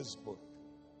to get this book,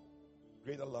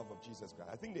 Greater Love of Jesus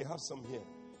Christ. I think they have some here.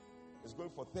 It's going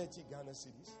for 30 Ghana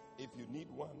cedis. If you need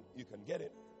one, you can get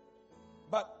it.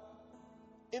 But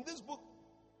in this book,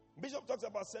 Bishop talks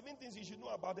about 7 things you should know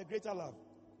about the greater love.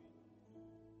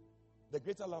 The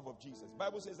greater love of Jesus. The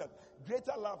Bible says that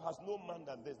greater love has no man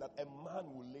than this, that a man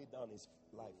will lay down his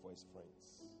life for his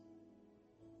friends.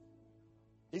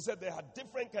 He said there are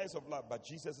different kinds of love, but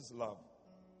Jesus' love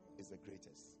is the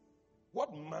greatest.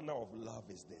 What manner of love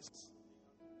is this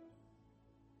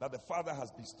that the Father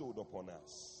has bestowed upon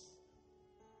us?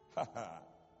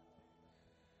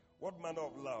 What manner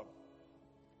of love?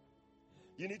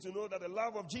 You need to know that the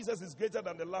love of Jesus is greater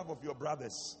than the love of your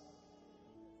brothers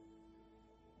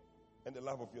and the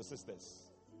love of your sisters.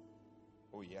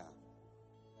 Oh yeah.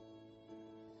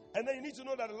 And then you need to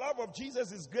know that the love of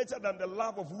Jesus is greater than the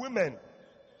love of women.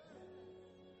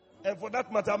 And for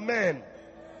that matter, men.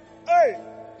 Hey!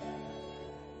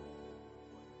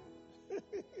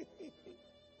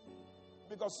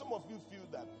 Because some of you feel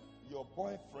that your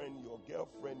boyfriend, your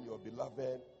girlfriend, your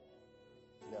beloved,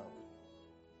 no,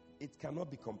 it cannot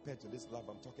be compared to this love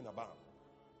I'm talking about.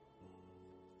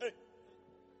 Hey!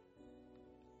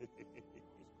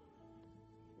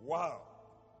 Wow.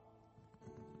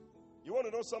 You want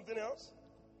to know something else?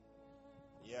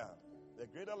 Yeah. The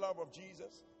greater love of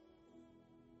Jesus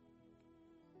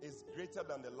is greater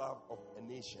than the love of a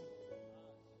nation.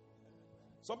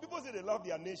 Some people say they love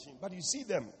their nation, but you see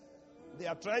them, they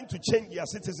are trying to change their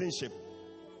citizenship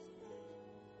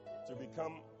to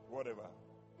become whatever.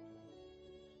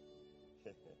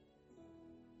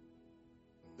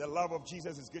 The love of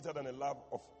Jesus is greater than the love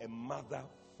of a mother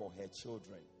for her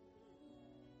children.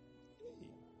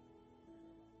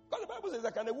 Because the Bible says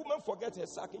that can a woman forget her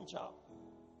sucking child?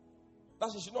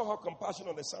 That she should not have compassion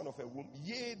on the son of her womb.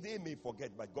 Yea, they may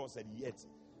forget, but God said, yet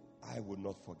I will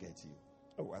not forget you.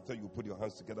 Oh, I thought you would put your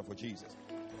hands together for Jesus.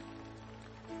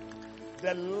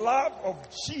 The love of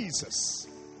Jesus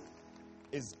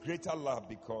is greater love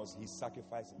because he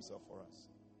sacrificed himself for us.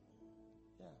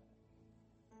 Yeah.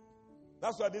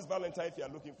 That's why this Valentine, if you are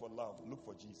looking for love, look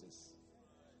for Jesus.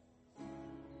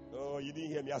 Oh, you didn't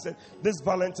hear me. I said, this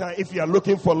Valentine, if you are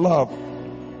looking for love,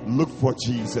 look for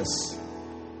Jesus.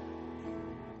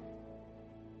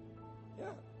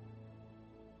 Yeah.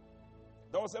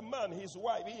 There was a man, his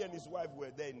wife, he and his wife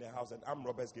were there in the house, and armed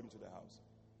robbers came to the house.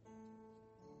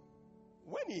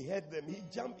 When he heard them, he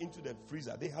jumped into the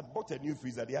freezer. They had bought a new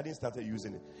freezer. They hadn't started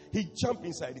using it. He jumped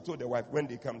inside. He told the wife, when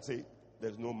they come, say,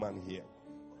 there's no man here.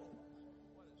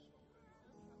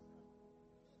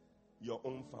 Your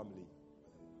own family.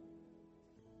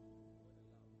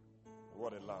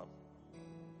 What a love.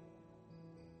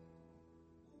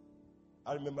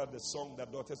 I remember the song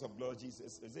that Daughters of Lord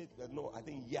Jesus. Is it? No, I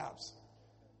think Yaps.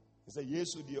 He said,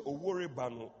 Yesu de owore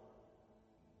bano.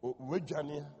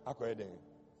 Wejani akoede.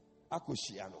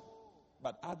 Akoshiano.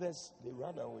 But others, they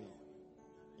ran away.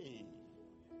 Hey.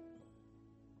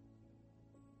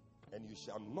 And you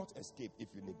shall not escape if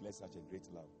you neglect such a great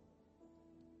love.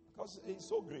 Because it's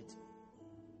so great.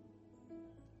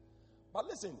 But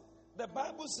listen, the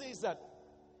Bible says that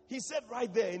he said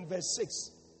right there in verse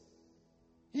 6,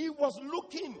 he was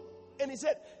looking and he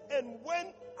said, and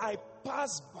when I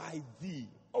pass by thee,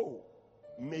 oh,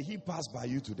 may he pass by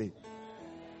you today.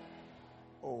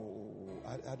 Oh,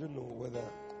 I don't know whether.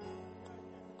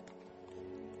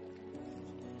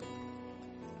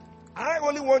 I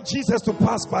only want Jesus to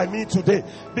pass by me today.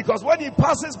 Because when he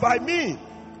passes by me,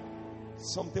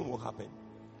 something will happen.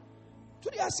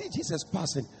 Today I see Jesus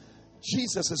passing.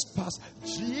 Jesus is passing.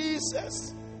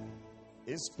 Jesus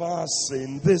is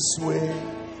passing this way.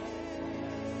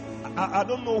 I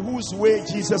don't know whose way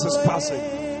Jesus is passing.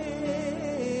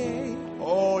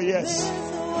 Oh, yes.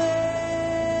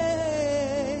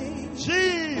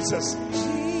 Jesus.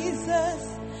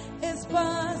 Jesus is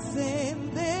passing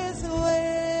this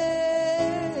way.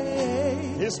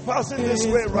 He's passing this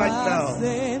way right now.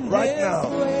 Right now.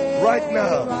 Right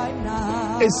now. Right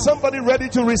now. Is somebody ready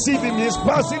to receive him? He's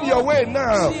passing your way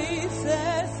now.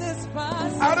 Jesus is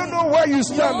passing. I don't know where you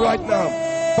stand right now,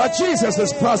 but Jesus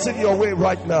is passing your way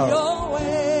right now.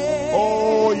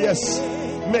 Oh, yes.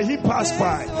 May he pass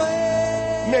by.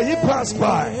 May he pass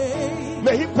by.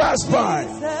 May he pass by.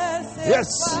 Yes.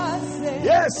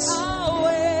 Yes.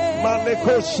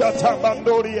 Maleko shata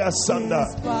bandoria sanda.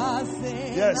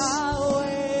 Yes.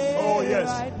 Oh, yes.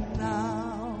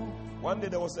 One day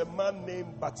there was a man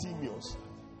named Bartimaeus.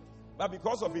 But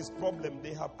because of his problem,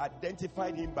 they have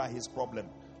identified him by his problem.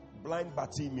 Blind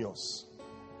Bartimaeus.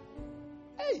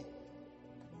 Hey.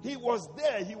 He was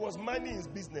there. He was minding his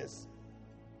business.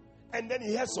 And then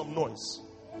he heard some noise.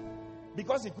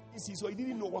 Because he couldn't see, so he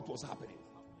didn't know what was happening.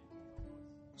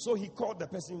 So he called the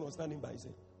person who was standing by. He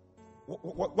said,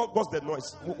 what's the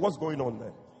noise? What's going on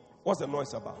there? What's the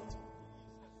noise about?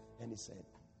 And he said,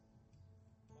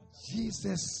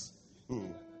 Jesus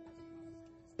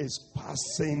is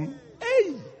passing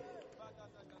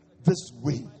this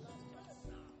way.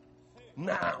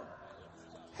 Now.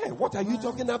 Hey, what are you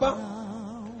talking about?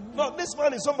 No, this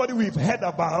man is somebody we've heard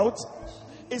about.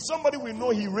 It's somebody we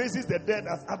know he raises the dead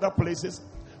at other places.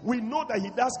 We know that he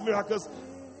does miracles.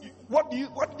 What did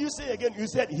you say again? You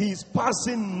said he's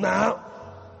passing now.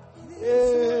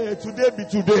 Hey, today be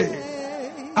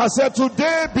today. I said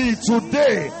today be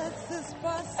today.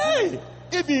 Hey,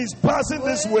 if he's passing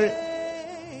this way,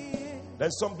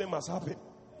 then something must happen.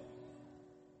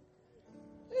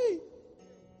 Hey.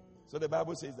 So the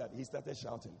Bible says that he started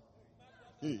shouting,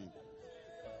 hey,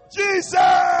 Jesus!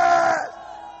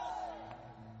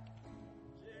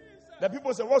 The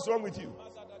people say, what's wrong with you?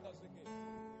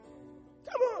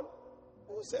 Come on.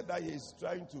 Who said that he's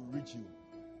trying to reach you?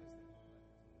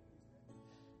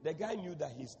 The guy knew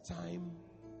that his time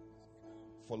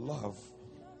for love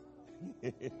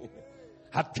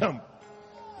had come.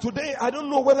 Today, I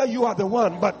don't know whether you are the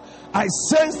one, but I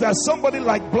sense that somebody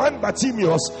like blind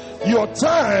Bartimaeus, your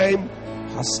time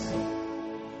has come.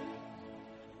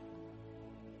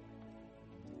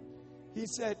 He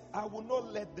said, I will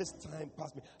not let this time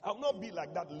pass me. I will not be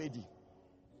like that lady.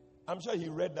 I'm sure he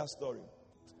read that story.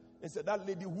 He said, that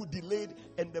lady who delayed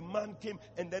and the man came,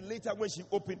 and then later when she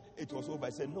opened, it was over. I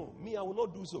said, no, me, I will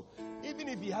not do so. Even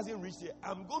if he hasn't reached here,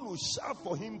 I'm going to shout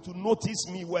for him to notice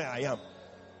me where I am.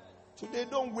 Today,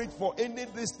 don't wait for any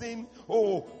this thing.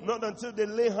 Oh, not until they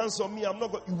lay hands on me.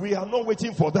 We are not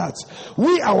waiting for that.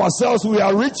 We ourselves, we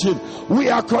are reaching. We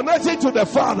are connecting to the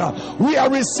Father. We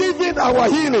are receiving our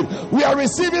healing. We are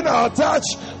receiving our touch.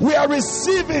 We are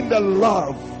receiving the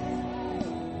love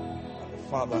the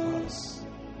Father has.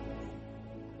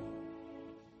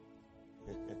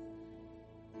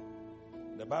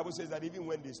 The Bible says that even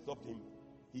when they stopped him,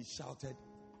 he shouted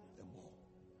the more.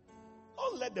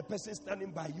 Don't let the person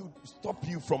standing by you stop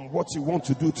you from what you want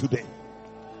to do today.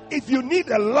 If you need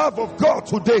the love of God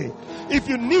today, if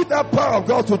you need that power of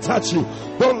God to touch you,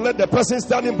 don't let the person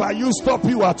standing by you stop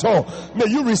you at all. May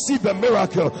you receive a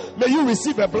miracle. May you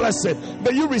receive a blessing.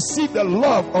 May you receive the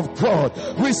love of God.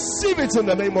 Receive it in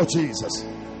the name of Jesus.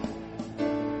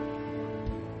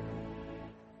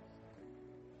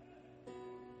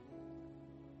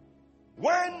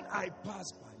 When I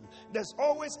pass by you, there's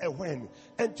always a when.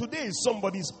 And today is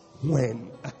somebody's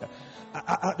when.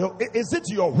 Is it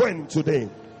your when today?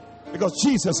 Because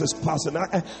Jesus is passing.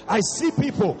 I see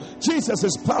people. Jesus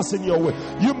is passing your way.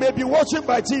 You may be watching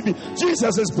by TV.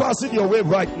 Jesus is passing your way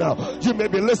right now. You may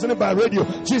be listening by radio.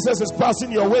 Jesus is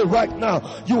passing your way right now.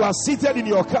 You are seated in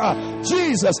your car.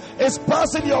 Jesus is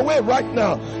passing your way right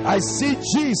now. I see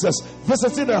Jesus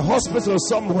visiting a hospital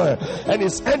somewhere, and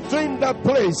he's entering that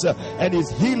place and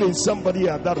he's healing somebody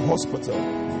at that hospital.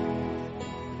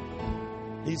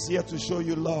 He's here to show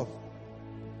you love.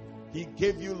 He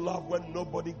gave you love when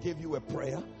nobody gave you a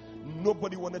prayer.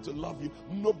 Nobody wanted to love you.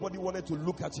 Nobody wanted to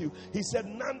look at you. He said,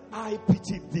 none I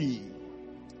pitied thee.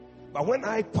 But when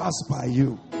I pass by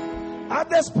you,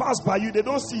 others pass by you, they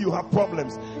don't see you have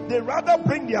problems. They rather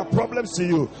bring their problems to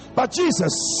you. But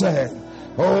Jesus said,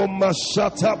 oh,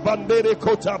 Mashata Bandere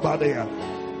Kota Badea.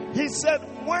 He said,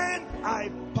 when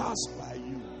I pass by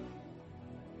you.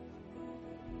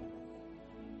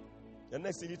 The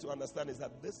next thing you need to understand is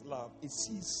that this love, it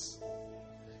sees.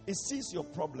 It sees your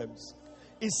problems.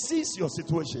 It sees your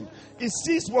situation. It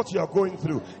sees what you are going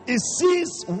through. It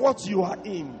sees what you are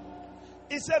in.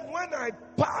 He said, when I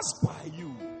passed by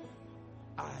you,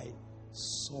 I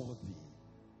saw thee.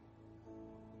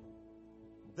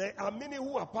 There are many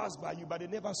who are passed by you, but they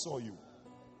never saw you.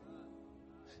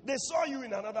 They saw you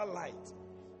in another light.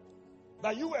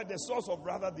 That you were the source of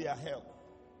rather their help.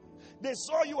 They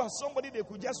saw you as somebody they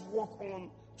could just walk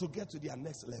on to get to their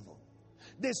next level.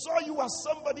 They saw you as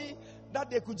somebody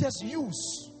that they could just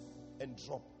use and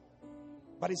drop.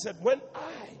 But he said, when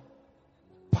I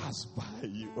pass by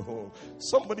you,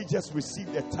 somebody just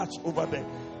received a touch over there.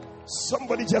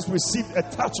 Somebody just received a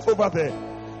touch over there.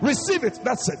 Receive it.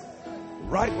 That's it.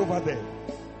 Right over there.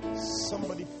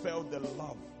 Somebody felt the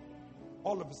love.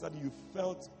 All of a sudden you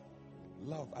felt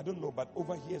love. I don't know, but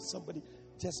over here somebody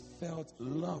just felt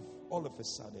love all of a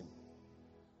sudden.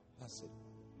 That's it.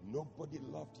 Nobody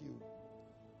loved you.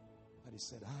 But he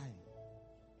said, I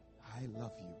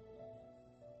love you.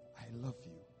 I love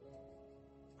you.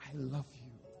 I love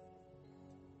you.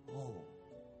 Oh,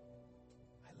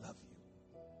 I love you.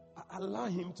 Allow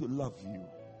him to love you.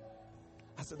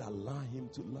 I said, allow him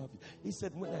to love you. He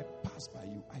said, when I passed by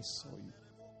you, I saw you.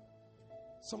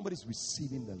 Somebody's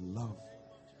receiving the love.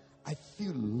 I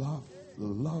feel love,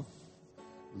 love,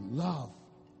 love.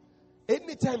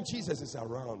 Anytime Jesus is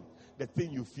around, the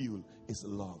thing you feel is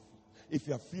love. If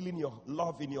you're feeling your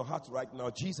love in your heart right now,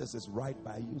 Jesus is right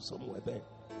by you somewhere there.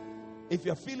 If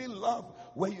you're feeling love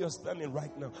where you're standing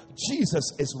right now,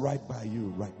 Jesus is right by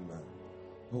you right now.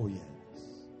 Oh yes.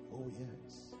 Oh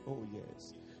yes. Oh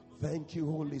yes. Thank you,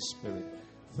 Holy Spirit.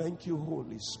 Thank you,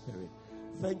 Holy Spirit.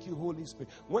 Thank you, Holy Spirit.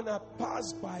 When I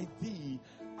passed by thee,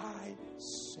 I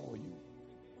saw you.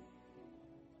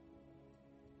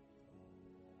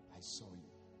 I saw you.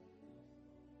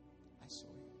 I saw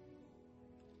you.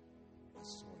 I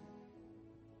saw you.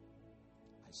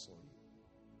 I saw you.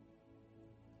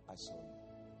 I saw you.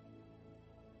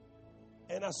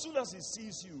 And as soon as he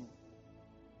sees you,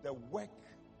 the work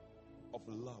of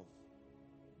love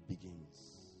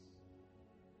begins.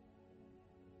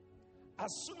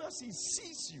 as soon as he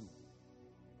sees you,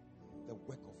 the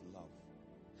work of love.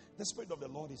 The Spirit of the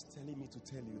Lord is telling me to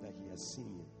tell you that he has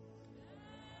seen you.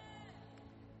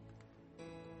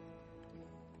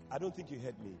 I don't think you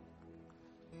heard me.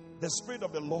 The Spirit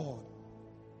of the Lord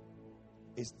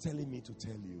is telling me to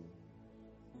tell you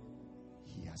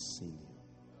he has seen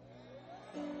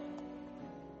you.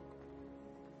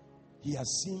 He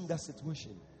has seen that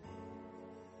situation.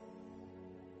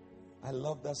 I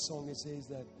love that song. It says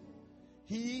that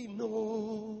he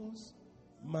knows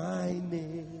my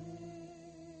name.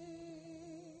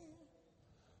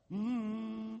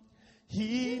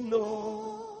 He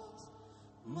knows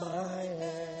my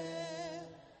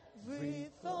every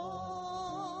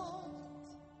thought.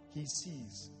 He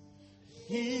sees.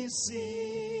 He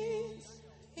sees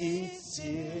each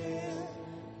tear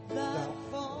that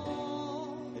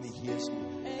falls. And he hears me.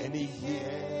 And he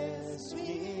hears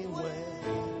me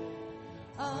when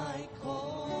I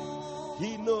call.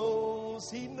 He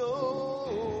knows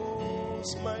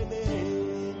my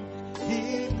name.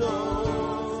 He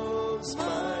knows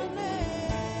my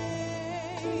name.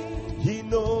 He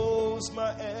knows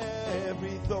my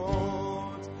every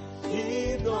thought.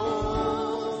 He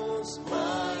knows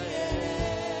my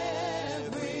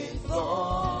every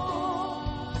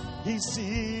thought. He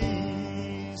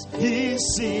sees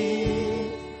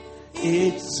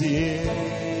each tear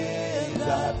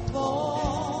that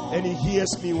falls. And he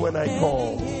hears me when I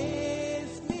call.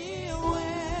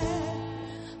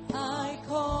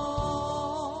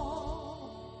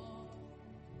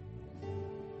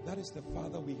 That is the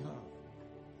Father we have.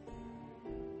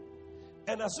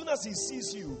 And as soon as he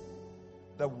sees you,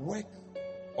 the work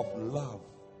of love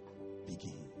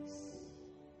begins.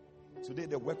 Today,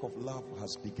 the work of love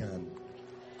has begun.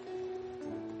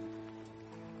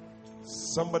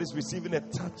 Somebody's receiving a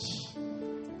touch.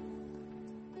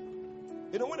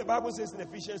 You know, when the Bible says in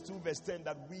Ephesians 2 verse 10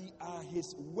 that we are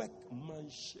his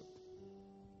workmanship,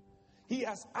 he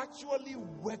has actually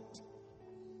worked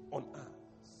on us.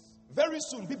 Very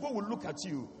soon, people will look at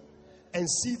you and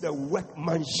see the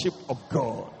workmanship of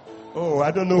God. Oh,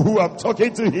 I don't know who I'm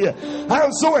talking to here. I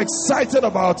am so excited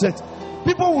about it.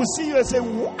 People will see you and say,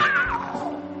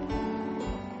 wow!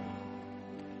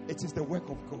 It is the work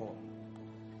of God.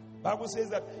 The Bible says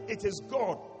that it is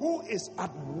God who is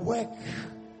at work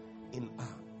in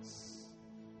us,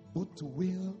 both to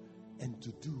will and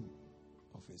to do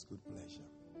of his good pleasure.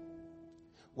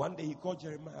 One day he called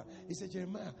Jeremiah. He said,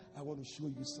 Jeremiah, I want to show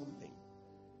you something.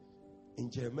 In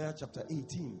Jeremiah chapter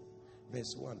 18,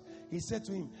 verse 1, he said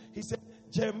to him, he said,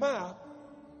 Jeremiah,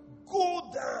 go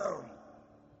down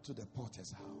to the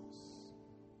potter's house,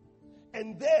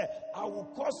 and there I will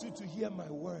cause you to hear my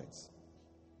words.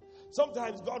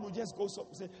 Sometimes God will just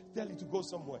tell you to go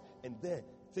somewhere, and there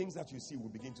things that you see will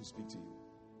begin to speak to you.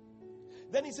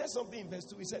 Then he said something in verse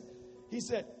 2. He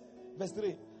said, verse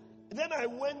 3, then I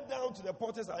went down to the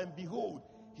potter's house, and behold,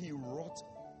 he wrought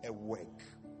a work.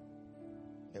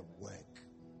 A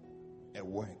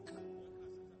work.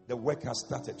 The work has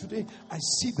started. Today, I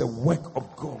see the work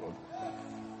of God.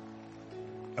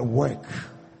 A work.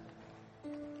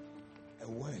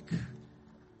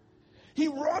 He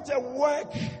wrought a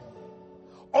work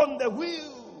on the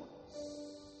wheels.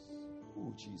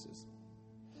 Oh, Jesus.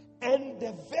 And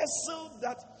the vessel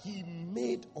that he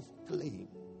made of clay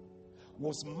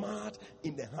was marred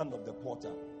in the hand of the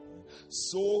potter.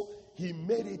 So he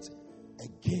made it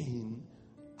again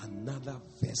another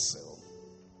vessel.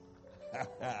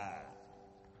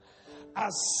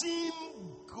 As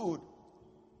seemed good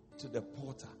to the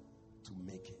potter to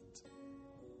make it.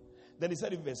 Then he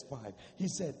said in verse 5, he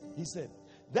said,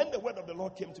 then the word of the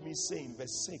Lord came to me saying,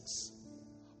 verse 6,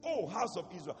 O house of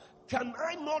Israel, can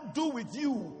I not do with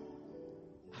you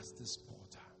as this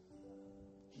potter?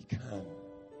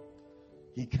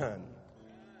 He can.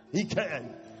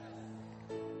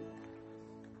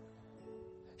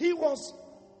 He was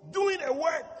doing a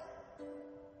work.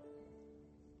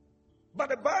 But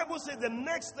the Bible says the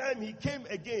next time he came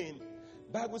again,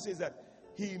 the Bible says that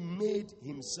he made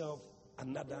himself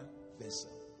another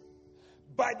vessel.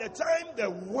 By the time the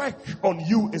work on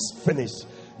you is finished,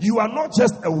 you are not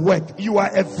just a work, you are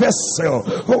a vessel.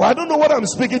 Oh, I don't know what I'm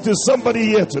speaking to somebody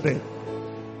here today.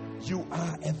 You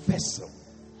are a vessel.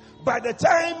 By the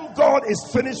time God is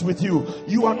finished with you,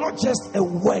 you are not just a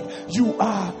work, you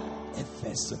are a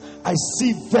vessel. I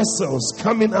see vessels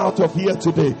coming out of here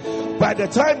today. By the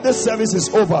time this service is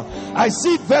over, I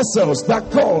see vessels that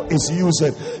God is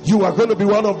using. You are going to be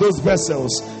one of those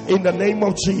vessels in the name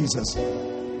of Jesus.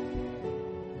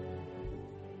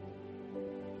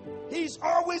 He's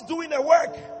always doing a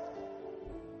work.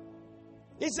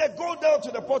 He said, go down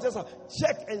to the potter's house,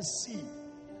 check and see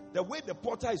The way the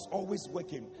potter is always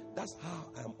working, that's how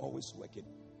I am always working.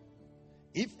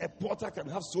 If a potter can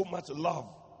have so much love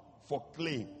for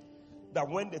clay, that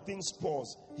when the thing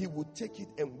spoils, he would take it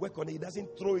and work on it. He doesn't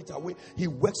throw it away. He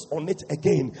works on it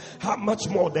again. How much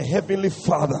more the Heavenly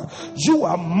Father? You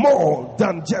are more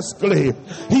than just clay.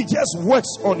 He just works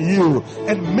on you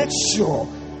and makes sure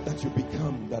that you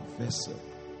become that vessel.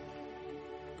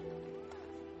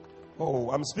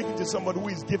 Oh, I'm speaking to somebody who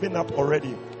is giving up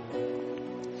already.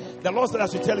 The Lord said I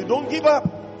should tell you, don't give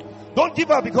up. Don't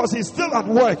give up, because He's still at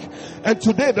work. And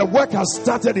today the work has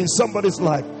started in somebody's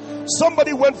life.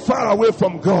 Somebody went far away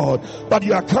from God, but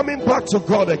you are coming back to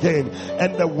God again,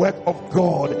 and the work of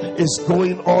God is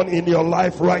going on in your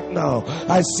life right now.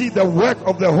 I see the work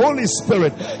of the Holy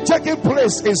Spirit taking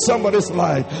place in somebody's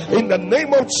life. In the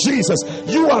name of Jesus,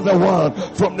 you are the one,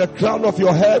 from the crown of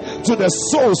your head to the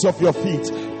soles of your feet.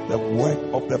 The work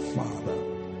of the Father.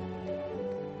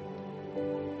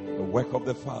 The work of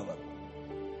the Father.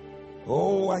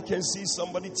 Oh, I can see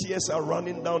somebody, tears are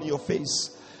running down your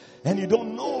face. And you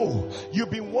don't know.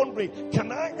 You've been wondering,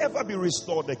 can I ever be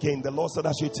restored again? The Lord said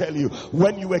I should tell you,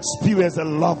 when you experience the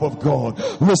love of God,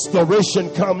 restoration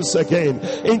comes again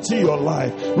into your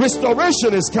life.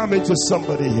 Restoration is coming to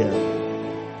somebody here.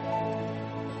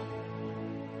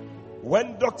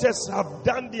 When doctors have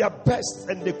done their best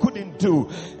and they couldn't do,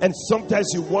 and sometimes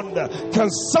you wonder, can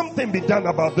something be done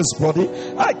about this body?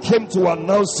 I came to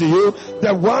announce to you,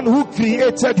 the one who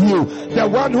created you, the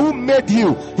one who made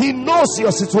you, He knows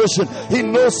your situation, He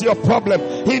knows your problem,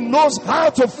 He knows how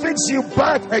to fix you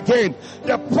back again.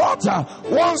 The potter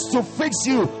wants to fix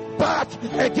you back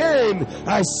again.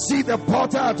 I see the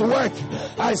potter at work.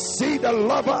 I see the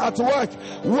lover at work,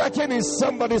 working in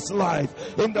somebody's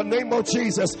life. In the name of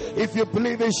Jesus, if you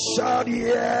believe it, shout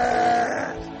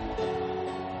yeah.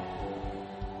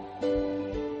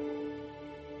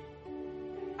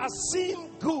 I seem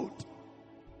good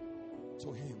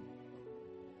to Him.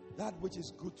 That which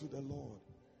is good to the Lord,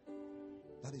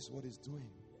 that is what He's doing.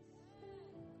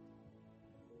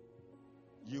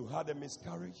 You had a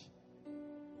miscarriage.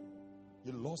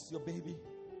 You lost your baby.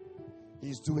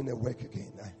 He's doing a work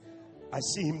again. I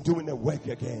see Him doing a work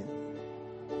again.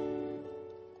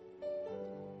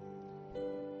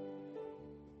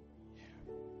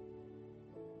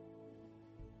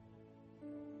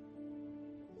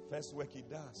 First work He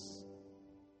does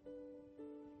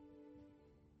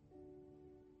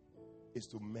is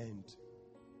to mend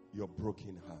your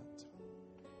broken heart.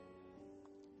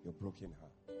 Your broken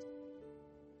heart.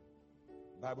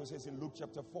 The Bible says in Luke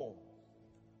chapter 4,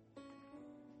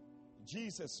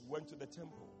 Jesus went to the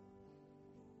temple.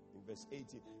 In verse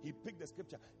 18, He picked the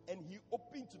scripture and He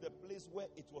opened to the place where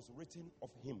it was written of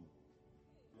Him.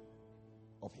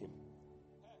 Of Him.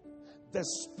 The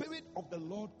Spirit of the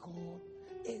Lord God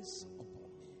is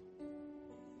upon me.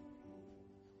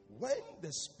 When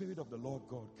the Spirit of the Lord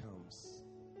God comes,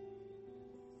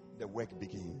 the work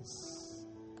begins.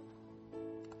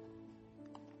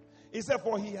 He said,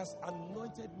 for He has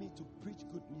anointed me to preach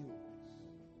good news.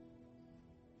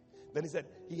 Then He said,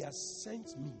 He has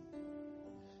sent me.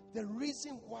 The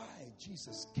reason why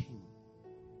Jesus came,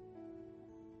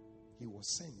 He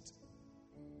was sent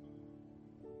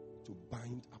to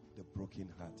bind up the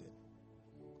brokenhearted.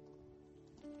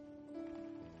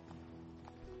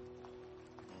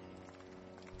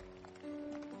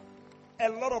 A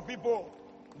lot of people,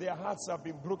 their hearts have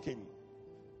been broken.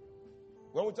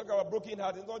 When we talk about broken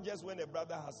heart, it's not just when a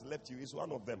brother has left you, it's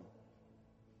one of them.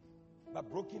 But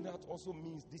broken heart also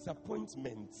means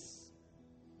disappointments.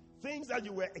 Things that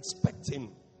you were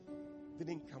expecting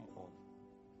didn't come on.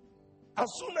 As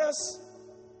soon as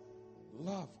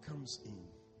love comes in,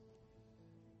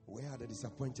 where are the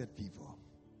disappointed people?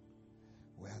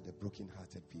 Where are the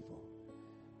broken-hearted people?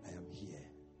 I am here.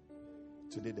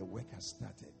 Today the work has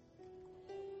started.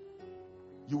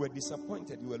 You were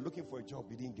disappointed. You were looking for a job.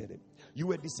 You didn't get it. You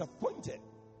were disappointed.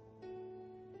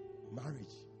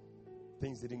 Marriage.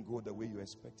 Things didn't go the way you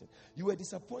expected. You were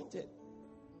disappointed.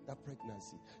 That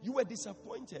pregnancy. You were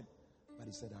disappointed. But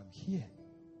He said, I'm here.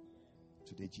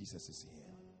 Today Jesus is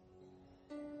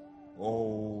here.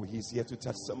 Oh, He's here to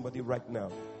touch somebody right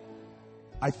now.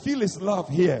 I feel His love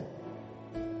here.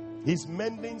 He's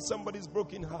mending somebody's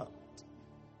broken heart.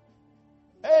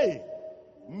 Hey,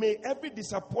 may every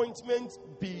disappointment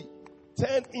be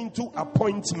turned into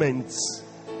appointments.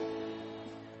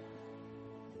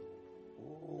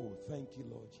 Oh, thank you,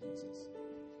 Lord Jesus.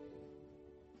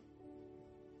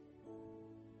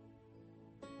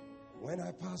 When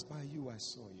I passed by you, I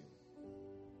saw you.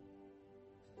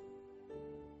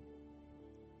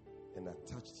 And I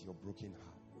touched your broken heart.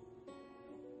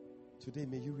 Today,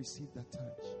 may you receive that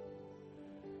touch.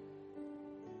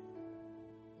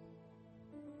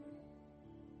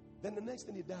 Then the next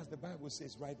thing he does, the Bible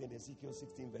says right in Ezekiel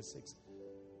 16 verse 6,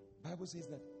 Bible says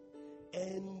that,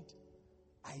 and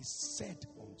I said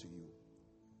unto you.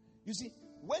 You see,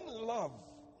 when love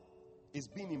is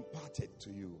being imparted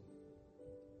to you,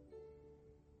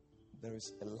 there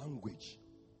is a language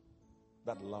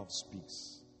that love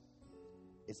speaks.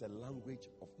 It's a language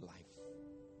of life.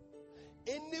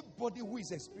 Anybody who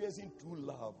is experiencing true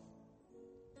love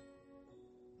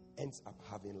ends up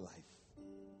having life.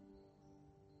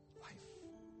 Life.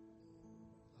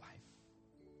 Life.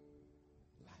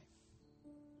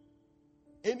 Life.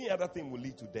 Any other thing will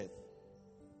lead to death.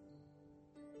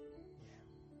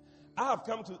 I have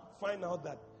come to find out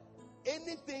that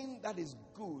anything that is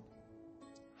good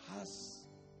has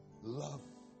love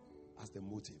as the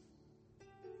motive.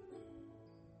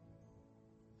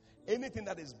 Anything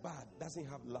that is bad doesn't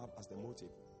have love as the motive.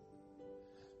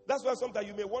 That's why sometimes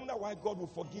you may wonder why God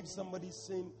will forgive somebody's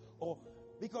sin, or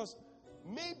because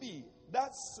maybe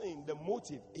that sin, the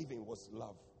motive even was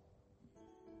love.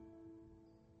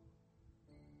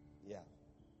 Yeah.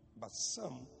 But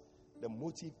some, the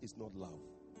motive is not love.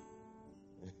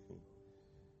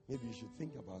 Maybe you should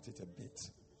think about it a bit.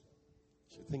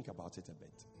 You should think about it a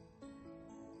bit.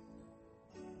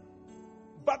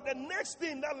 But the next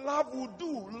thing that love will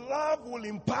do, love will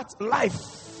impart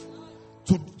life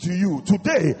to you.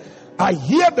 Today, I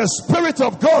hear the Spirit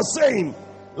of God saying,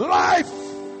 life.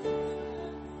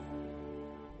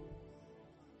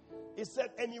 He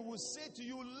said, and he will say to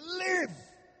you, live.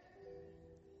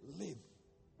 Live.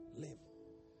 Live.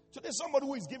 Today, somebody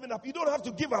who is giving up, you don't have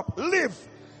to give up. Live.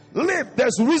 Live.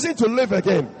 There's reason to live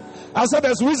again. I said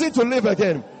there's reason to live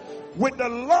again. With the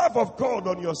love of God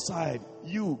on your side,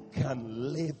 you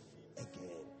can live again.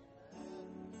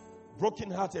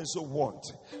 Broken hearted, so what?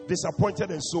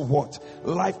 Disappointed, and so what?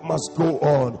 Life must go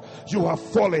on. You have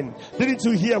fallen. Didn't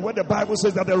you hear when the Bible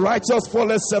says that the righteous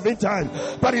falleth 7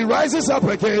 times, but he rises up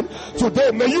again?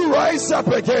 Today, may you rise up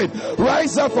again.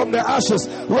 Rise up from the ashes.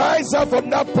 Rise up from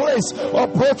that place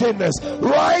of brokenness.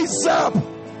 Rise up.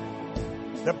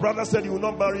 The brother said he will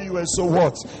not marry you, and so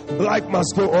what? Life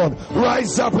must go on.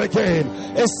 Rise up again.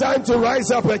 It's time to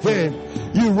rise up again.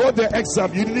 You wrote the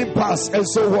exam, you didn't pass, and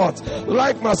so what?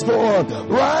 Life must go on.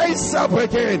 Rise up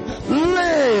again.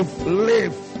 Live.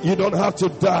 Live. You don't have to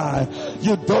die.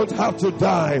 You don't have to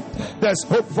die. There's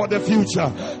hope for the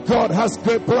future. God has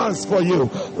great plans for you.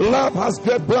 Love has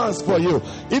great plans for you.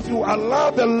 If you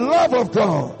allow the love of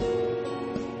God,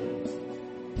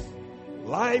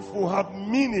 life will have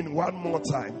meaning one more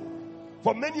time.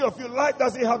 For many of you, life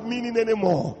doesn't have meaning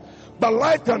anymore. But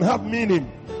life can have meaning.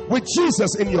 With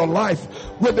Jesus in your life,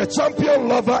 with the champion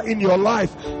lover in your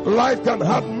life, life can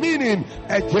have meaning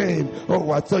again.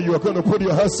 Oh, I thought you were going to put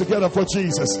your hands together for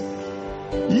Jesus.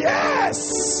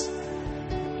 Yes!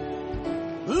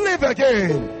 Live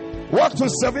again. Walk to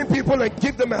 7 people and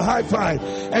give them a high five.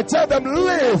 And tell them,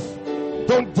 live.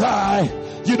 Don't die.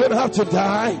 You don't have to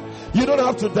die. You don't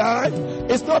have to die.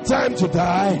 It's not time to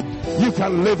die. You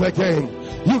can live again.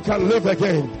 You can live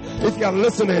again. If you are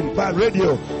listening by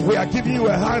radio, we are giving you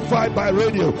a high five by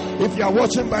radio. If you are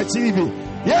watching by TV,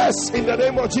 yes, in the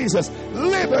name of Jesus,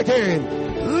 live again.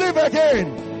 Live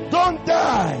again. Don't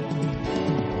die.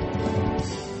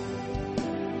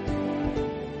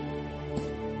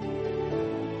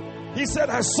 He said,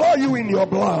 I saw you in your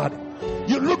blood.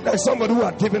 You look like somebody who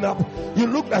had given up. You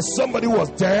look like somebody who was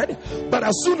dead. But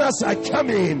as soon as I come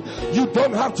in, you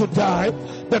don't have to die.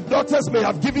 The doctors may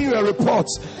have given you a report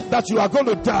that you are going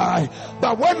to die.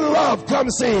 But when love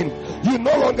comes in, you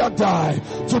no longer die.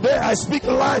 Today I speak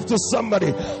life to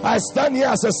somebody. I stand here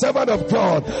as a servant of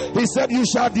God. He said, you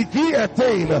shall decree a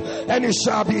thing and it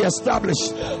shall be established.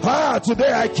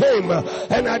 Today I came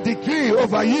and I decree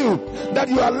over you that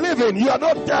you are living. You are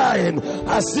not dying.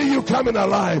 I see you coming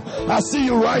alive. I see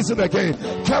you rising again.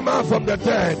 Come out from the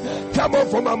dead. Come out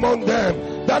from among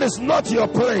them. That is not your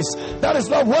place. That is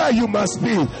not where you must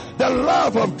be. The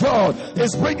love of God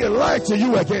is bringing life to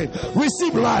you again.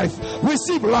 Receive life.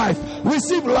 Receive life.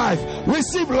 Receive life.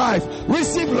 Receive life.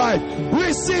 Receive life.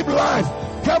 Receive life.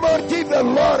 Come on, give the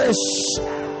Lord a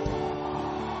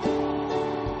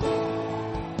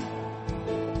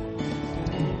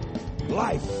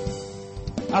life.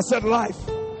 I said life.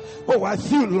 Oh, I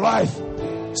feel life.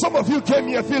 Some of you came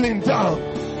here feeling down,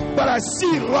 but I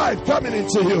see life coming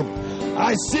into you.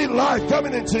 I see life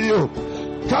coming into you.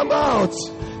 Come out.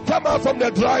 Come out from the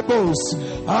dry bones.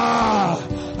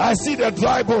 I see the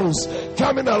dry bones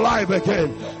coming alive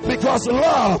again, because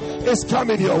love is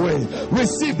coming your way.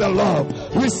 Receive the love,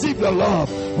 receive the love,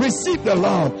 receive the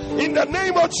love in the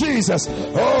name of Jesus.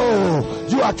 Oh,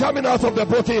 you are coming out of the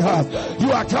broken heart.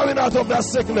 You are coming out of that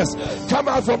sickness. Come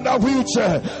out from that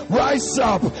wheelchair. Rise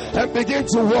up and begin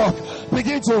to walk.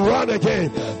 Begin to run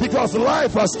again, because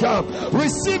life has come.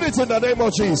 Receive it in the name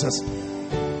of Jesus.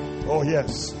 Oh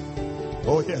yes.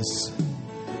 Oh yes.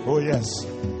 Oh yes.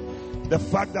 The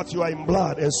fact that you are in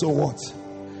blood, and so what?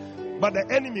 But the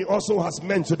enemy also has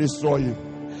meant to destroy you.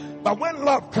 But when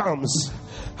love comes,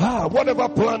 whatever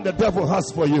plan the devil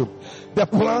has for you, the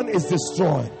plan is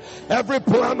destroyed. Every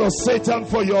plan of Satan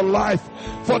for your life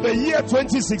for the year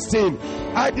 2016,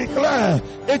 I declare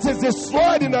it is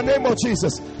destroyed in the name of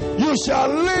Jesus. You shall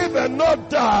live and not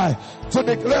die to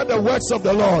declare the works of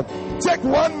the Lord. Take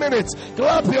 1 minute,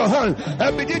 clap your hand,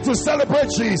 and begin to celebrate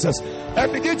Jesus,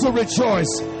 and begin to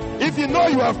rejoice. If you know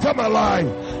you have come alive,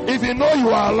 if you know you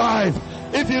are alive,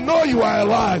 if you know you are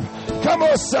alive, come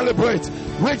on, celebrate,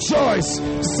 rejoice,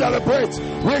 celebrate,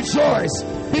 rejoice,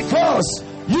 because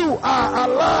you are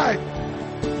alive.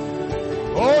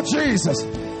 Oh Jesus,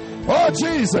 oh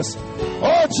Jesus,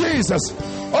 oh Jesus,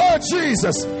 oh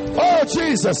Jesus, oh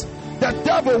Jesus. The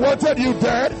devil wanted you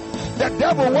dead. The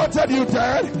devil wanted you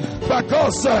dead, but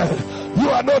God said, you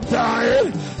are not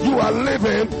dying, you are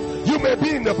living. You may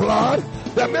be in the blood.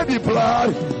 There may be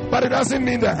blood, but it doesn't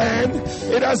mean the end.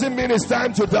 It doesn't mean it's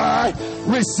time to die.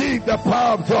 Receive the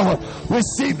power of God.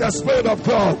 Receive the Spirit of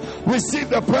God. Receive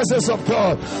the presence of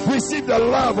God. Receive the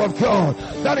love of God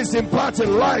that is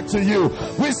imparting life to you.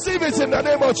 Receive it in the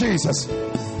name of Jesus.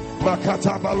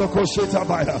 Makataba loko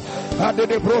shetabaya.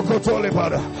 Adede broko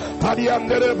tolebada.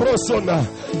 Adiandere brosona.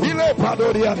 Ile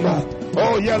padoriana.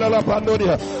 Oh, yalala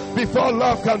pandoria. Before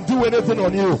love can do anything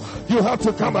on you, you have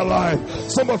to come alive.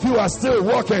 Some of you are still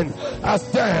walking as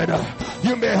dead.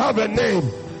 You may have a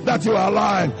name that you are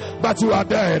alive, but you are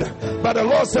dead. But the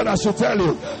Lord said I should tell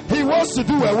you, He wants to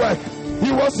do a work.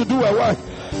 He wants to do a work,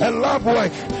 a love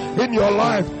work in your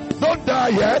life. Don't die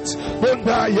yet. Don't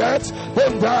die yet.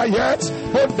 Don't die yet.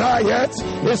 Don't die yet.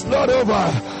 It's not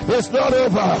over. It's not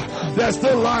over. There's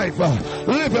still life.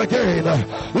 Live again.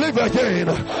 Live again.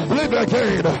 Live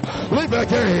again. Live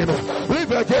again.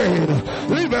 Live again.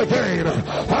 Live again.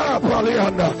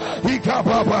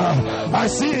 I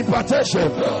see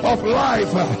impartation of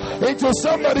life into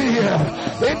somebody here.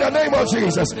 In the name of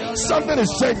Jesus. Something is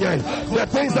changing. The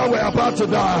things that were about to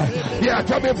die, they are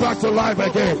coming back to life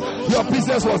again. Your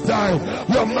business was dying.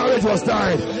 Your marriage was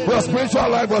dying. Your spiritual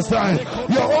life was dying.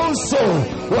 Your own soul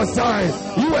was dying.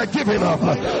 You were giving up.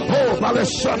 Oh,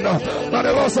 Balashanda. But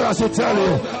the Lord said I should tell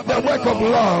you, the work of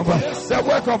love, the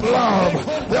work of love,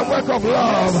 the work of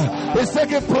love is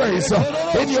taking place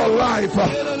in your life.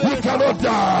 You cannot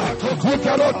die. You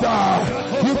cannot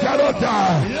die. You cannot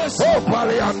die. Oh,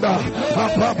 Palianda.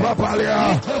 Papa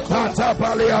Palia. Ata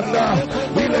Palianda.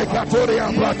 Ile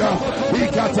Katoria Brada.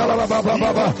 Ikatala Baba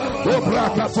Baba.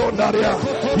 Obraka Tondaria.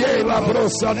 Ye la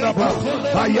Brosandaba.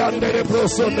 Ayande de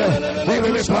Brosonde.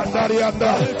 Ile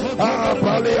Pandarianda. Ah,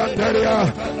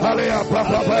 Paliandaria. Alea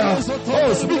Papa.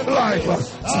 Oh, speak life.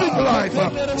 Speak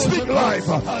life. Speak life.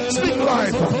 Speak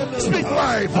life. Speak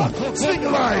life. Speak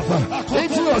life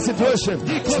into your situation.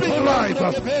 Speak life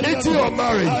into your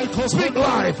marriage. Speak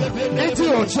life into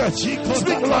your church.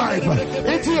 Speak life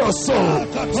into your soul.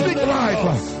 Speak life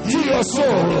to your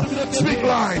soul. Speak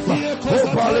life. Oh,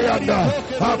 Palianda.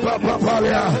 Papa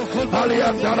Palia.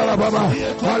 Alianda Baba.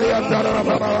 Alianda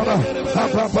Baba.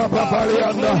 Papa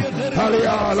Palianda.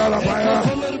 Alia Lalabaya.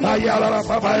 Ayala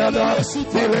Babayada.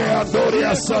 Ilea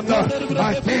Doria Santa.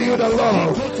 I feel the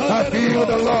love. I feel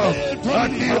the love. I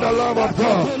feel the love of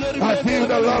God. I feel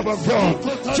the love of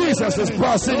God. Jesus is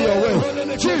passing your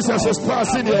way. Jesus is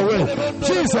passing your way.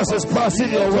 Jesus is passing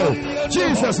your way.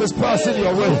 Jesus is passing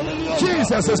your way.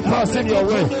 Jesus is passing your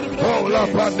way. Oh, La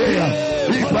Pandea.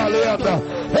 Ipaleata.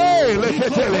 Hey,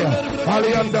 Leketelia.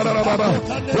 Aliandara Baba.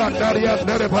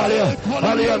 Randariandere Palia.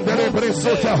 Aliandere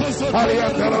Bresota.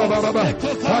 Aliandara Baba.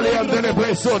 Aliandere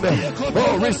Bresone.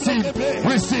 Oh, receive,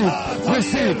 receive,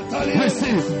 receive,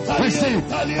 receive,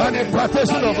 receive an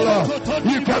impartation of love.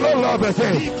 You cannot love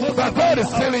again, but God is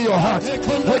filling your heart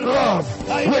with love,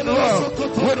 with love,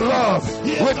 with love,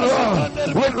 with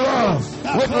love, with love,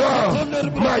 with love.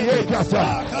 Mayekata.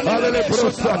 Alele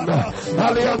Brosana.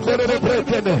 Aliandere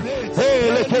Brekene.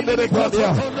 Hey, Lekene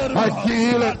I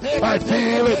feel it. I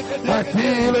feel it. I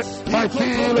feel it. I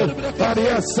feel it.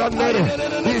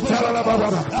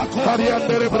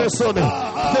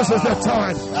 This is the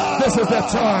time. This is the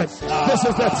time. This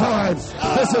is the time.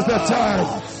 This is the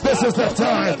time. This is the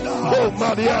time. Oh,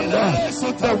 Mariana,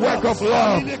 the work of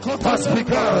love has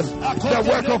begun. The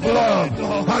work of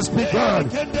love has begun.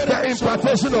 The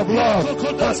impartation of love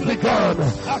has begun.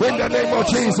 In the name of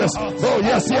Jesus. Oh,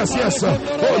 yes, yes, yes.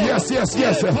 Oh, yes, yes,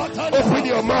 yes. Open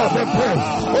your mouth and pray.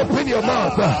 Open your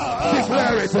mouth.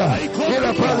 Declare it.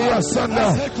 Ila palia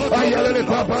sanda. Ayalele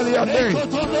papalia ne.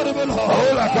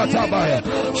 Ola katabaya.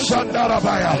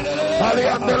 Shandarabaya.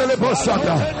 Aliandele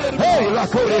bosanda. Hey, la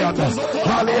Koreana.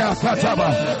 Alia kataba.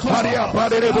 Alia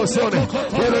padere bosone.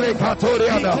 Ilele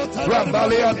katoriana.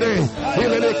 Rambaliande.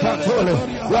 Ilele katole.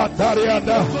 La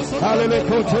dariana. Alele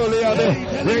kotoliane.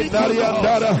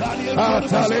 Ridariandara.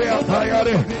 Atalea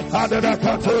payare. Adana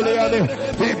katoliane.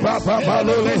 Ipapa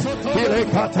balule. Ile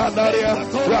katanaria.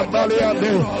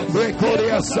 Rambaliande.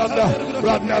 Rekoria sanda.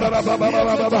 Ranara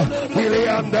baba. Ile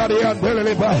andaria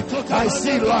deleba. I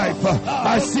see life.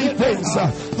 I see things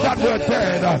that were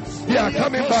dead. They are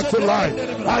coming back to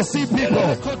life. I see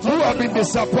people who have been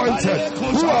disappointed,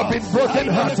 who have been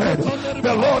brokenhearted.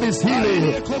 The Lord is healing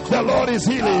you. The Lord is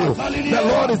healing you. The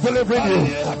Lord is delivering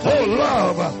you. Oh,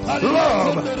 love,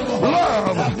 love,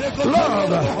 love,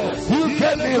 love. You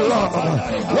gave me love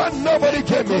when nobody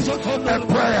gave me a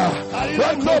prayer,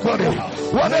 when nobody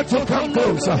wanted to come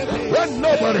close, when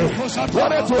nobody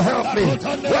wanted to help me,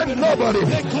 when nobody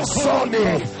saw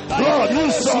me. Lord,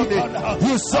 you saw me.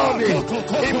 You saw me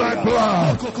in my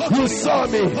blood. You saw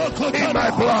me in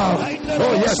my blood.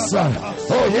 Oh yes, sir.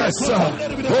 Oh yes, sir.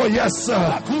 Oh yes,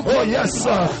 sir. Oh yes,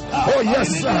 sir. Oh yes,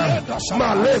 sir.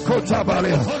 Maleko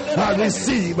tabale. I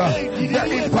receive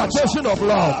the impartation of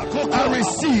love. I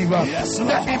receive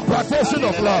the impartation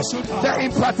of love. The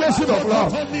impartation of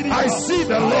love. I see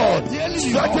the Lord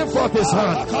stretching forth His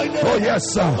hand. Oh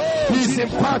yes, sir. He's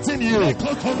imparting you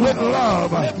with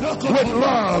love. With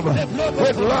love.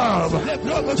 With love.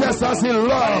 Just as He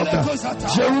loved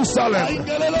Jerusalem,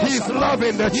 He's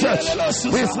loving the church.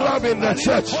 He's loving the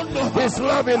church. He's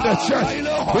loving the church.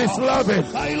 He's loving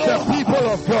the people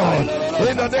of God.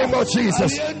 In the name of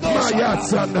Jesus.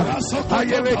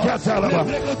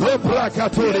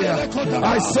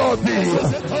 I saw thee.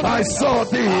 I saw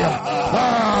thee.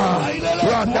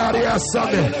 Randaria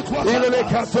Sunday. Ilele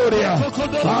Katoria.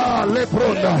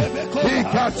 Lepronda.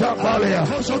 Ikatapalia.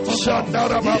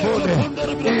 Shandara Babone.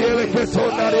 Ilele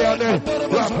Ketonariane.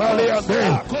 Rapaliande.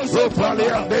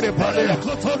 Ropaliande.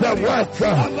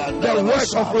 The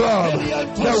work of love.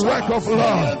 The work of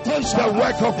love. The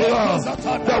work of love.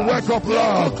 The work of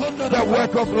love. The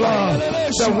work of love.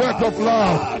 The work of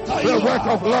love. The work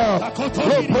of love.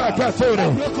 Roprakatore.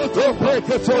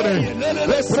 Roprakatore.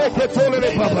 Leprekatore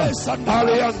Papa.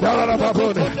 Aliandara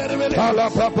Babone. Ala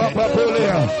Papa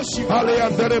Papolia.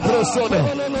 Aliandere Brosone.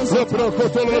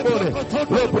 Loprokotolobone.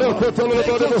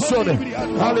 Loprokotolobone Bosone.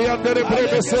 Aliandere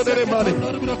Brebesone Mani.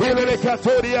 Ilele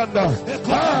Katorianda.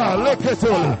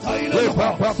 Leketole. Le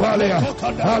Papa Palia.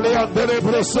 Aliandere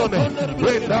Brosone.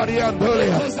 Le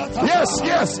Dariandolia. Yes,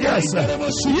 yes, yes.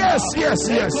 Yes, yes,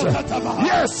 yes.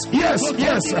 Yes, yes,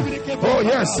 yes. Oh,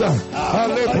 yes.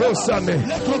 Alebrosane.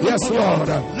 Yes, Lord.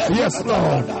 Yes,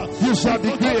 Lord. You shall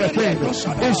decree a thing.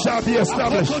 It shall be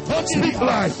established. Speak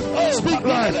life. Speak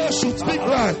life. Speak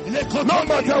life. No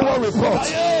matter what report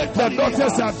the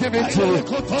doctors have given to you.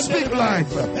 Speak life.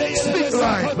 Speak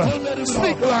life.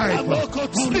 Speak life.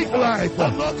 Speak life.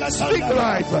 Speak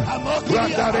life.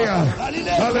 Randaria.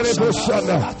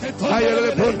 Alebrosana.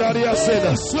 Ayele Pondaria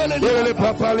Seda. Ele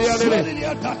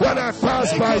Papaliane. When I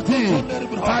passed by thee,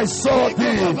 I saw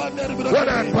thee. When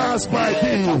I passed by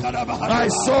thee, I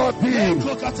saw thee.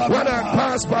 When I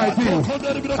passed by thee,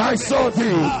 I saw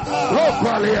thee.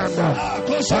 Lopaliana.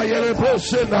 Ayele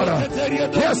Poshenara.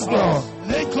 Yes, Lord.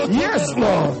 Yes,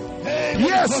 Lord.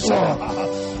 Yes, Lord.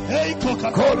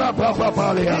 Kola Papa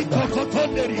Paliana.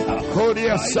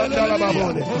 Kodia Sandala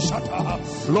Babone.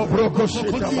 Lobroko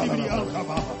Shita.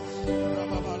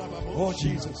 Oh,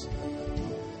 Jesus.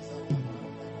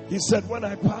 He said, when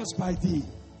I passed by thee,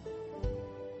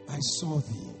 I saw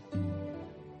thee.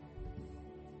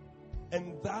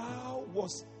 And thou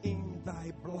wast in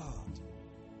thy blood.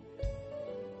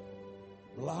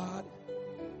 Blood,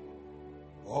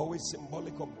 always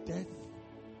symbolic of death,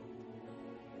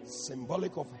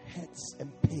 symbolic of hurts and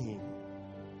pain,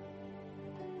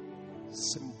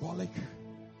 symbolic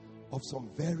of some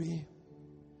very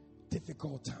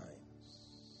difficult times.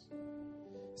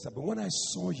 He said, but when I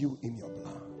saw you in your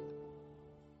blood,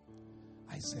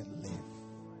 I said, live.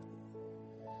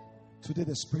 Today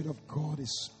the Spirit of God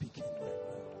is speaking.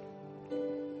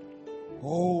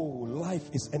 Oh, life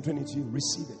is entering into you.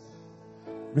 Receive it.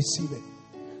 Receive it.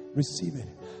 Receive it.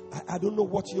 I don't know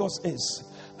what yours is.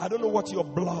 I don't know what your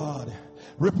blood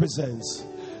represents.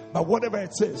 But whatever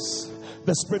it is,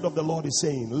 the Spirit of the Lord is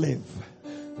saying, live,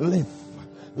 live,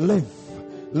 live,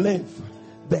 live.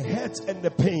 The hurt and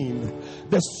the pain,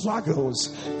 the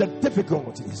struggles, the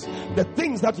difficulties, the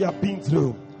things that you have been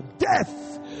through, death,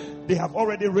 they have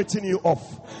already written you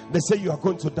off. They say you are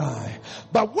going to die.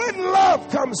 But when love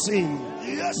comes in,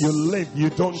 you live, you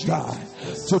don't die.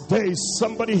 Today,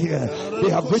 somebody here, they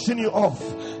have written you off.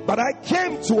 But I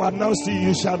came to announce to you,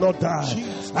 you shall not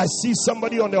die. I see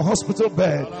somebody on the hospital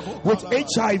bed with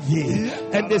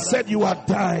HIV, and they said you are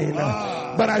dying.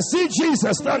 But I see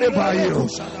Jesus standing by you.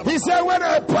 He said, when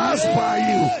I passed by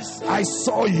you, I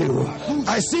saw you.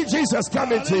 I see Jesus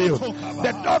coming to you.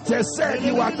 The doctor said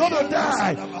you are going to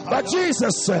die. But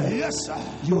Jesus said,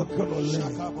 you are going to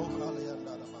live.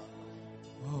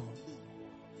 Oh.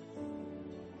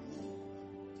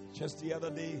 Just the other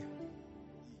day,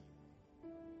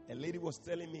 a lady was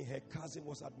telling me her cousin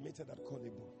was admitted at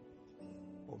Korle Bu.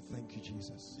 Oh, thank you,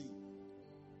 Jesus.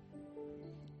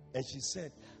 And she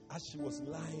said, as she was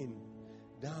lying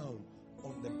down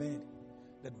on the bed,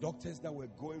 the doctors that were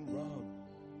going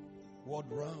ward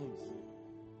rounds,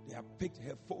 they have picked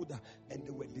her folder and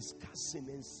they were discussing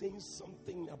and saying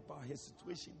something about her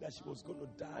situation, that she was going to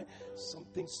die,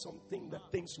 something that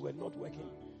things were not working.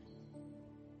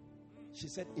 She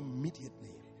said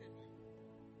immediately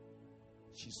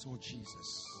she saw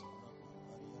Jesus.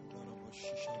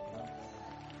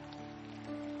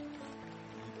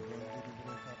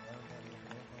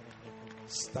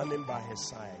 Standing by her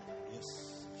side.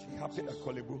 Yes. She happened at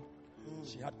Korle Bu.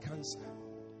 She had cancer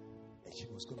and she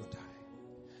was going to die.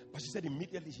 But she said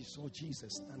immediately she saw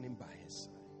Jesus standing by her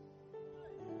side.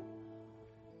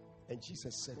 And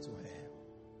Jesus said to her,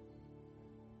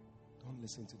 don't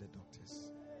listen to the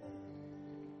doctors.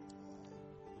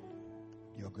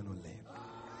 You're going to live.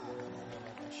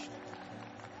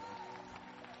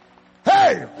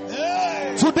 Hey!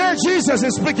 Today Jesus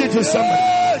is speaking to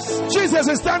somebody. Jesus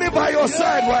is standing by your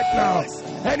side right now.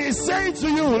 And he's saying to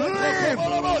you, live.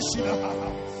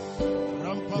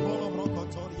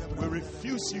 We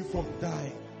refuse you from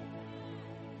dying.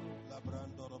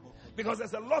 Because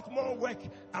there's a lot more work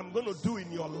I'm going to do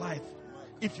in your life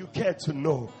if you care to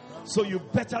know. So you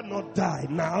better not die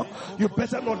now. You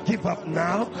better not give up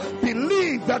now.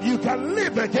 Believe that you can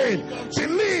live again.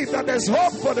 Believe that there's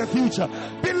hope for the future.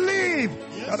 Believe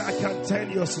that I can turn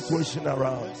your situation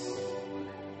around.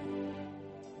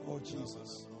 Oh,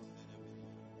 Jesus.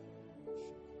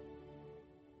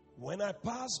 When I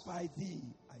passed by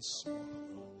thee, I saw.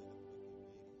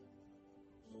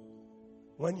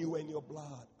 When you were in your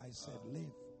blood, I said,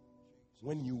 live.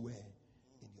 When you were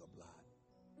in your blood,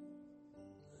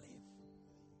 live.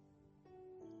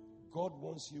 God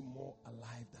wants you more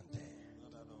alive than dead.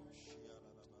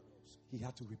 He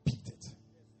had to repeat it.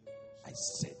 I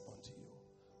said unto you,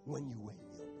 when you were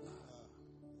in your blood,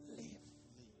 live.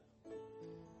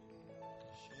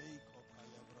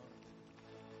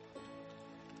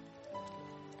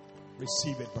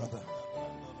 Receive it, brother.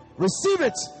 Receive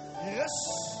it. Yes.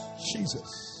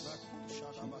 Jesus.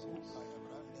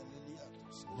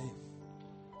 Live.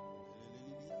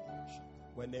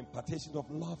 When the impartation of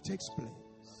love takes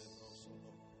place,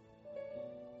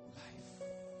 life.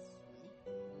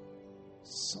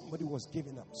 Somebody was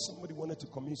giving up. Somebody wanted to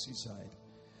commit suicide.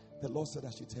 The Lord said,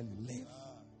 I should tell you, live.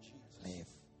 Live.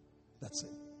 That's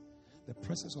it. The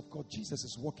presence of God, Jesus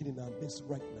is walking in our midst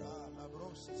right now.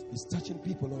 He's touching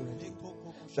people already.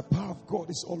 The power of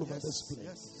God is all over this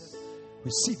place.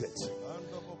 Receive it.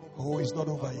 Oh, it's not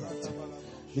over yet.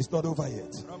 It's not over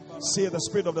yet. Say the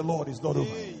Spirit of the Lord is not over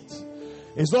yet.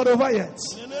 It's not over yet.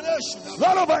 It's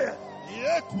not over yet.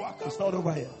 It's not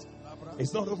over yet.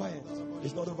 It's not over yet.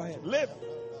 It's not over yet. Live.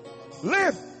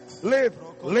 Live. Live.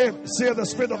 Live. Say the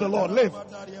Spirit of the Lord. Live.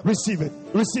 Receive it.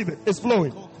 Receive it. It's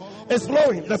flowing. It's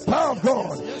flowing. The power of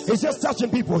God is just touching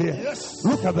people here.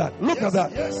 Look at that. Look at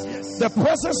that. The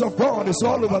presence of God is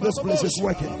all over this place. It's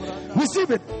working.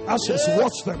 Receive it. Ashes,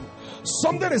 watch them.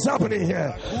 Something is happening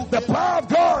here. The power of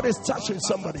God is touching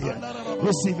somebody here.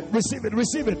 Receive it. Receive it.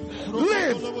 Receive it.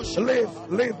 Live. Live.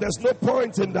 Live. There's no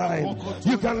point in dying.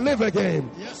 You can live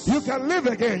again. You can live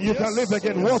again. You can live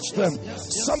again. Watch them.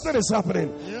 Something is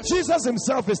happening. Jesus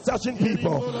himself is touching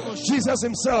people. Jesus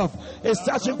himself is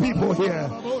touching people here.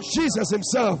 Jesus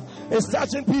himself is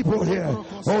touching people here.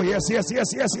 Oh, yes, yes, yes,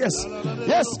 yes, yes.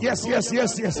 Yes, yes, yes,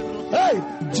 yes, yes. Hey,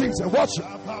 Jesus,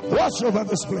 watch over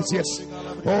this place. Yes.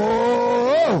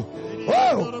 Oh,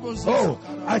 Oh,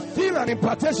 I feel an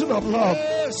impartation of love.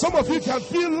 Some of you can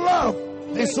feel love.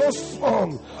 It's so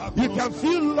strong. You can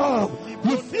feel love.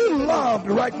 You feel loved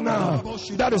right now.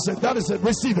 That is it. That is it.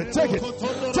 Receive it. Take it.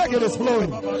 Take it. It's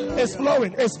flowing. It's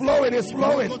flowing. It's flowing. It's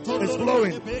flowing. It's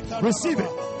flowing. Receive it.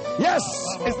 Yes,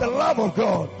 it's the love of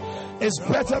God. It's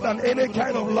better than any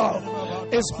kind of love.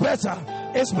 It's better.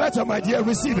 It's better, my dear.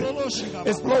 Receive it.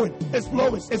 It's flowing. It's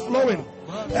flowing. It's flowing.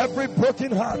 Every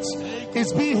broken heart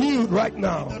is being healed right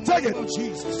now. Take it.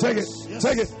 Take it.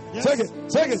 Take it. Take it.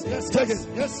 Take it. Take it.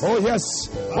 Oh, yes.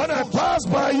 When I passed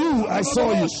by you, I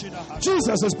saw you.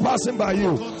 Jesus is passing by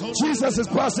you. Jesus is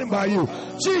passing by you.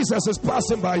 Jesus is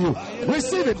passing by you.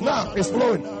 Receive it now. It's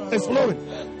flowing. It's flowing.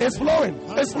 It's flowing.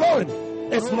 It's flowing.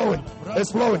 It's flowing.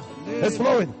 It's flowing. It's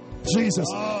flowing. Jesus,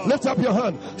 lift up your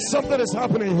hand. Something is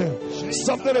happening here.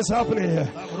 Something is happening here.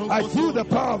 I feel the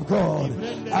power of God.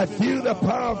 I feel the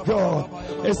power of God.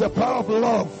 It's the power of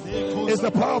love. It's the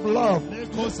power of love.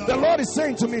 The Lord is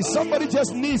saying to me, somebody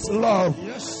just needs love,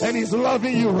 and He's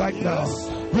loving you right now.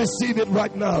 Receive it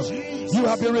right now. You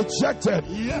have been rejected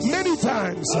many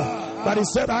times, but He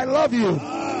said, I love you.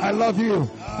 I love you.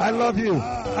 I love you.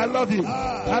 I love you.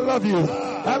 I love you.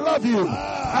 I love you.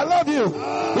 I love you.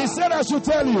 He said I should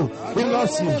tell you, He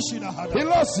loves you. He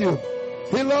loves you.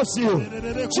 He loves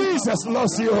you. Jesus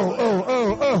loves you.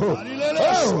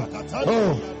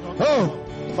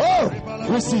 Oh.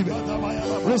 Receive it.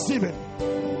 Receive it.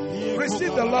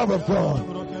 Receive the love of God.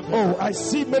 Oh, I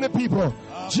see many people.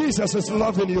 Jesus is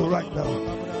loving you right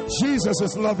now. Jesus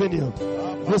is loving you.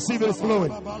 Receive it. It's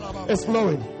flowing. It's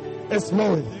flowing. It's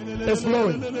flowing. It's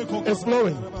flowing. It's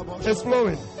flowing. It's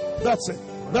flowing. That's it.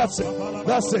 That's it.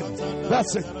 That's it.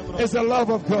 That's it. It's the love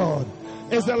of God.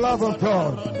 It's the love of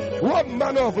God. What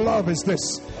manner of love is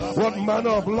this? What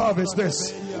manner of love is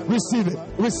this? Receive it.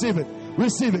 Receive it.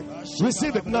 Receive it.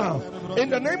 Receive it now. In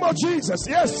the name of Jesus.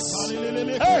 Yes.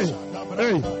 Hey.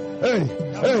 Hey. Hey.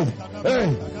 Hey. Hey.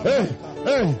 Hey.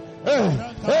 Hey.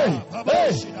 Hey. Hey.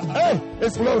 Hey. Hey.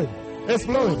 It's flowing. It's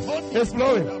flowing. It's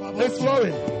flowing. It's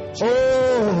flowing.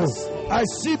 Oh, I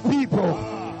see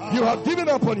people. You have given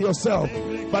up on yourself,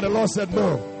 but the Lord said,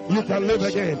 no, you can live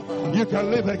again. You can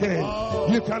live again.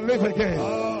 You can live again.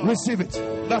 Receive it.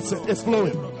 That's it. It's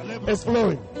flowing. It's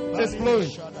flowing. It's flowing.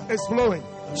 It's flowing.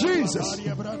 Jesus.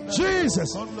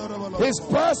 Jesus is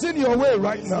passing your way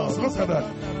right now. Look at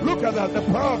that. Look at that. The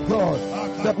power of God.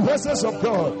 The presence of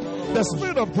God. The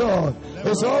Spirit of God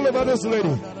is all over this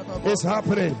lady. It's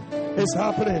happening. It's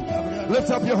happening. Lift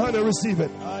up your hand and receive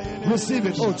it. Receive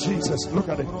it. Oh, Jesus. Look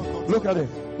at it. Look at it.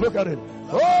 Look at it.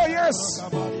 Oh, yes.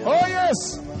 Oh,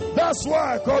 yes. That's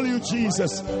why I call you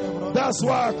Jesus. That's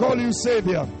why I call you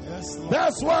Savior.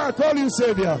 That's why I call you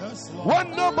Savior.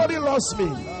 When nobody loves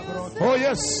me. Oh,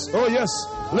 yes. Oh, yes.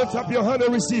 Lift up your hand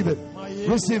and receive it.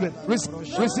 Receive it.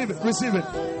 Receive it. Receive it.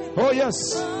 Oh,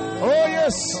 yes. Oh,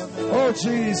 yes. Oh,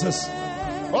 Jesus.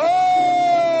 Oh,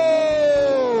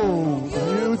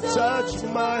 you touch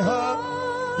my heart.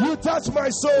 You touch my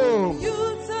soul.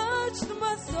 You touched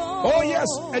my soul. Oh, yes.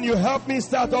 And you help me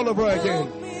start all over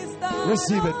again.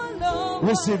 Receive it.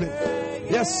 Receive it.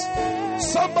 Yes.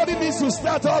 Somebody needs to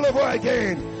start all over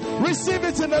again. Receive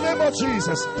it in the name of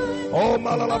Jesus. Oh,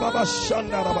 Malalababa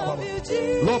Shandarababa.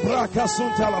 Lobraka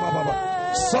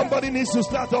Suntalababa. Somebody needs to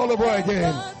start all over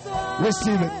again.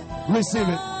 Receive it. Receive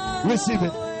it. Receive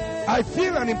it. I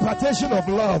feel an impartation of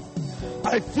love.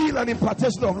 I feel an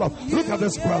impartation of love. Look at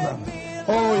this brother.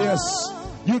 Oh, yes.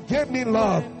 You gave me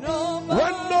love.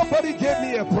 When nobody gave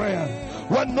me a prayer.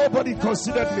 When nobody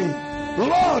considered me.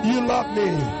 Lord, you love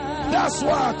me. That's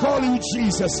why I call you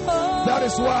Jesus. That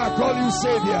is why I call you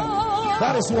Savior.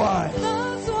 That is why.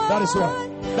 That is why.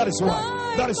 That is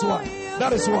why. That is why.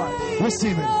 That is why.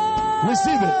 Receive it.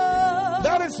 Receive it.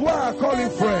 That is why I call you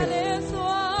friend.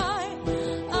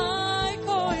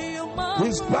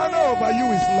 His banner over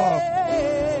you is love.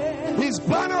 His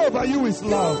banner over you is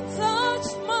love.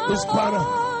 His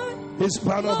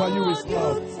banner over you is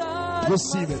love.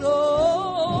 Receive it.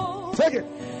 Take it.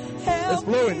 It's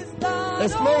flowing.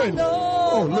 It's flowing.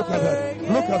 Oh, look at that.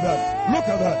 Look at that. Look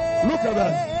at that. Look at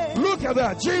that. Look at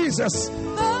that. Jesus.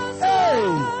 Hey.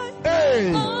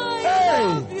 Hey.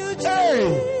 Hey. Hey.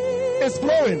 It's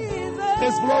flowing.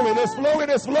 It's flowing. It's flowing.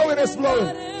 It's flowing. It's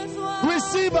flowing.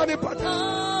 Receive an impartation.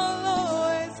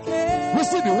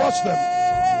 Receive it. Watch them.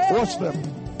 Watch them.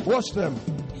 Watch them.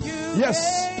 Yes.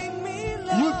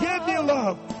 You gave me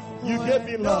love. You gave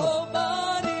me love.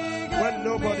 When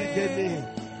nobody gave me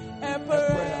a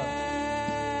prayer.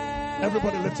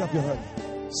 Everybody lift up your hand.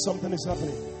 Something is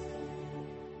happening.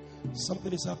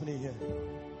 Something is happening here.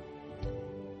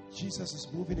 Jesus is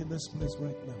moving in this place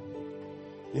right now.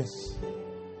 Yes.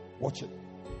 Watch it.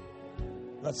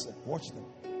 That's it. Watch them.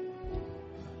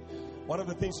 One of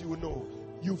the things you will know,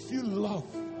 you feel love.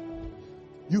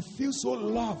 You feel so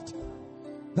loved.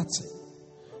 That's it.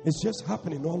 It's just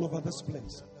happening all over this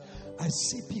place. I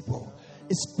see people.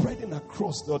 It's spreading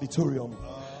across the auditorium.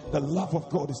 The love of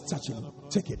God is touching you.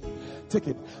 Take it. Take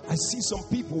it. I see some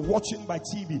people watching by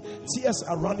TV. Tears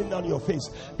are running down your face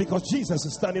because Jesus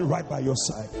is standing right by your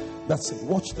side. That's it.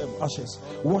 Watch them, ushers.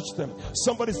 Watch them.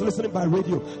 Somebody's listening by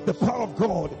radio. The power of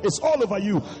God is all over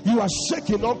you. You are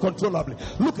shaking uncontrollably.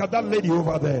 Look at that lady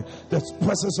over there. The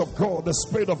presence of God, the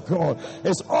Spirit of God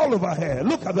is all over her.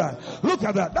 Look at that. Look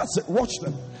at that. That's it. Watch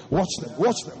them. Watch them.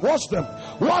 Watch them. Watch them.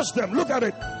 Watch them. Look at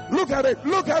it. Look at it.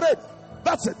 Look at it.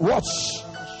 That's it. Watch.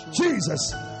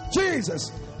 Jesus,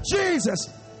 Jesus, Jesus,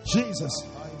 Jesus.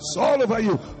 It's all over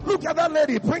you. Look at that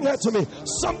lady. Bring her to me.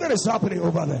 Something is happening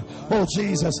over there. Oh,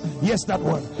 Jesus. Yes, that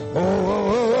one.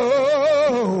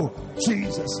 Oh,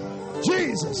 Jesus.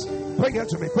 Jesus. Bring her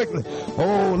to me quickly.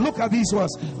 Oh, look at these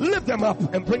ones. Lift them up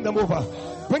and bring them over.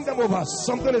 Bring them over.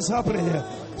 Something is happening here.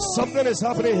 Something is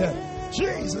happening here.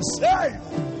 Jesus. Hey.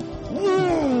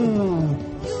 Woo.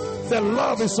 The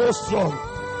love is so strong.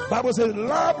 Bible says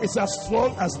love is as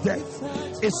strong as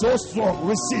death. It's so strong.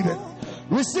 Receive it.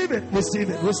 Receive it. Receive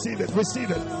it. Receive it. Receive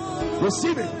it.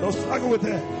 Receive it. Don't struggle with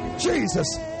it. Jesus.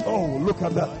 Oh, look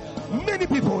at that. Many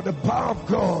people, the power of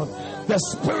God, the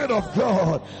Spirit of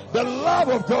God, the love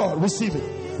of God. Receive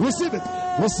it. Receive it.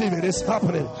 Receive it. It's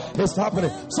happening. It's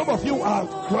happening. Some of you are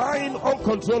crying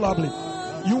uncontrollably.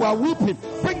 You are weeping.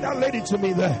 Bring that lady to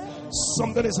me there.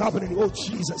 Something is happening. Oh,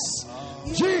 Jesus.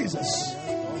 Jesus.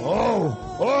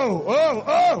 Oh, oh, oh,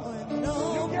 oh.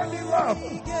 You gave me love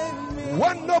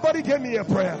when nobody gave me a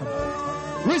prayer.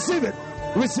 Receive it.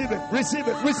 Receive it. Receive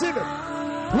it. Receive it.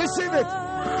 Receive it.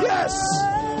 Yes.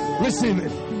 Receive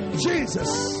it.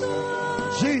 Jesus.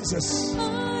 Jesus.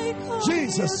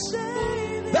 Jesus.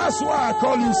 That's why I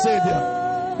call you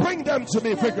Savior. Bring them to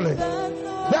me quickly.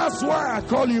 That's why I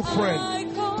call you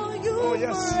friend. Oh,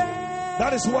 yes.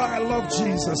 That is why I love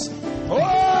Jesus.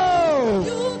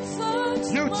 Oh!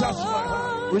 You touch my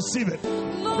heart. Receive it.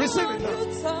 Receive it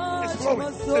now. It's flowing.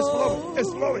 It's flowing. It's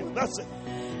flowing. That's it.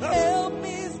 That's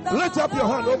it. Lift up your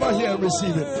hand over here and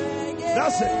receive it.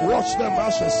 That's it. Watch them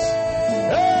ashes.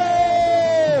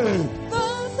 Hey!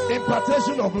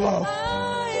 Impartation of love.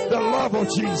 The love of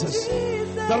Jesus.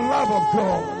 The love of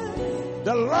God.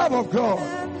 The love of God.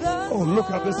 Oh,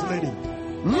 look at this lady.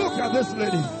 Look at this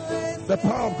lady. The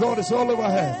power of God is all over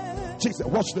her. Jesus,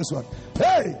 watch this one.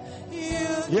 Hey!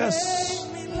 Yes.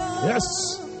 Yes.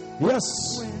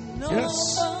 Yes.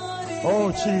 Yes.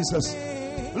 Oh, Jesus.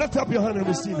 Lift up your hand and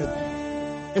receive it.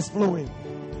 It's flowing.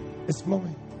 It's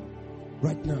flowing.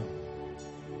 Right now.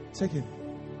 Take it.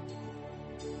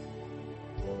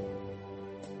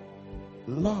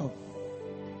 Love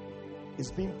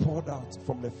is being poured out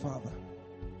from the Father.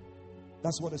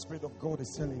 That's what the Spirit of God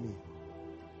is telling me.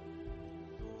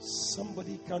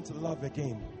 Somebody can't love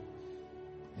again.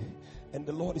 And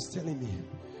the Lord is telling me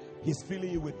He's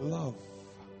filling you with love.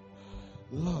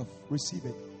 Love. Receive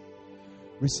it.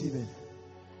 Receive it.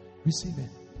 Receive it.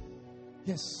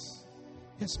 Yes.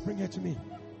 Yes, bring it to me.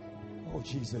 Oh,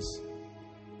 Jesus.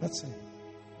 That's it.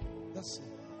 That's it.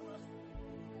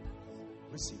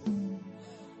 Receive it.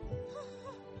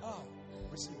 Ah,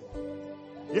 receive it.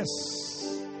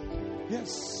 Yes.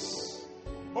 Yes.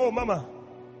 Oh, Mama.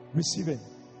 Receive it.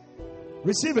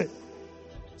 Receive it.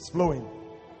 It's flowing.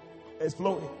 It's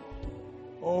flowing.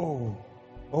 Oh,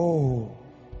 oh,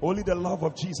 only the love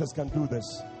of Jesus can do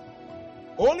this.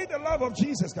 Only the love of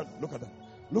Jesus can. Look at that.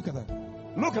 Look at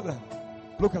that. Look at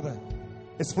that. Look at that.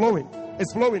 It's flowing.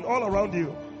 It's flowing all around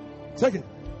you. Take it.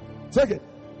 Take it.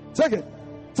 Take it.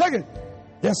 Take it.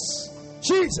 Yes.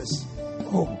 Jesus.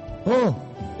 Oh, oh,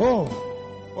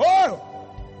 oh,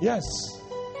 oh. Yes.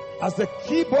 As the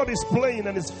keyboard is playing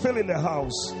and is filling the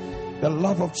house, the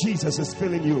love of Jesus is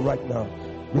filling you right now.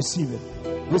 Receive it.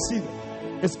 Receive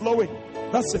it. It's flowing.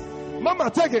 That's it.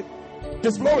 Mama, take it.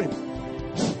 It's flowing.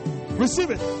 Receive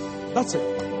it. That's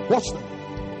it. Watch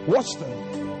them. Watch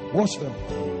them. Watch them.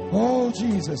 Oh,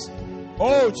 Jesus.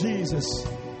 Oh, Jesus.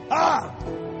 Ah!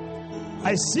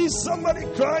 I see somebody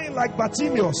crying like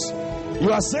Bartimaeus.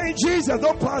 You are saying, Jesus,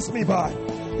 don't pass me by.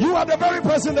 You are the very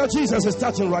person that Jesus is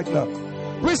touching right now.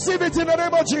 Receive it in the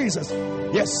name of Jesus.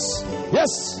 Yes.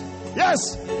 Yes.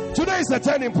 Yes. Today is the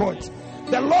turning point.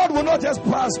 The Lord will not just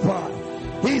pass by.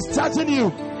 He's touching you.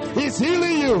 He's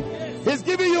healing you. He's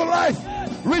giving you life.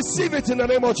 Receive it in the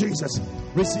name of Jesus.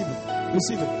 Receive it.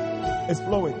 Receive it. It's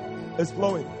flowing. It's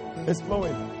flowing. It's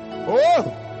flowing. Oh.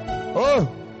 Oh.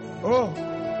 Oh.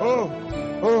 Oh.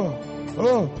 Oh.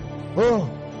 Oh. Oh.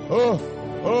 Oh.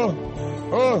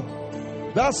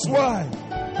 That's why.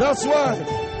 That's why.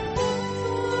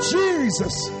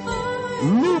 Jesus.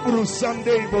 Lubru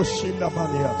Sunday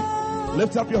Boshindabania.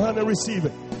 Lift up your hand and receive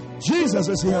it. Jesus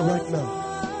is here right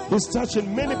now. He's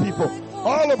touching many people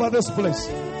all over this place.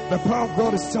 The power of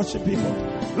God is touching people.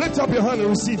 Lift up your hand and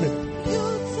receive it.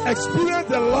 Experience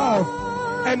the love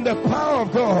and the power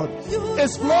of God.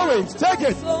 It's flowing. Take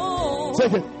it.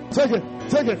 Take it. Take it.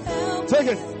 Take it. Take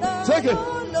it. Take it.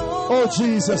 Oh,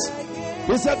 Jesus.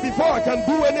 He said, before I can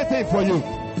do anything for you,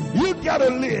 you gotta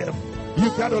live. You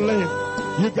gotta live.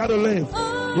 You gotta live.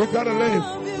 You gotta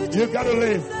live. You gotta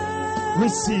live.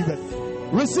 Receive it.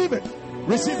 Receive it.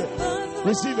 Receive it.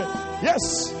 Receive it.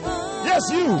 Yes.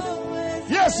 Yes, you.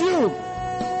 Yes, you.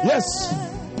 Yes.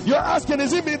 You're asking,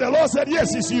 is it me? The Lord said,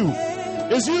 yes, it's you.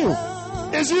 It's you.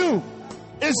 It's you.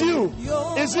 It's you.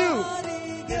 It's you.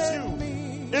 It's you.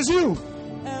 It's you.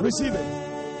 Receive it.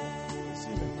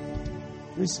 Receive it.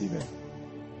 Receive it.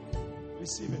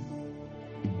 Receive it.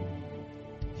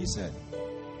 He said,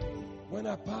 when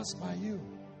I passed by you,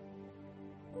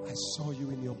 I saw you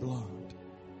in your blood.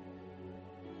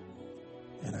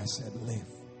 And I said, live.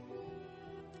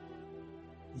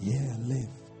 Yeah, live.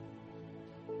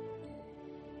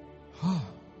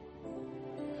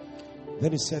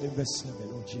 Then he said in verse 7,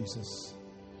 oh Jesus,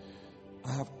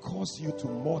 I have caused you to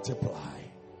multiply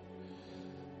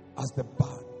as the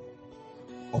bud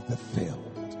of the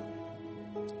field.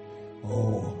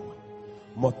 Oh,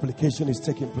 multiplication is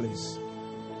taking place.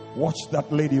 Watch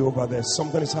that lady over there.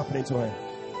 Something is happening to her.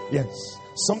 Yes,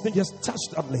 something just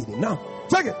touched that lady. Now,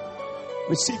 take it.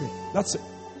 Receive it. That's it.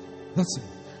 That's it.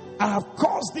 I have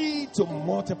caused thee to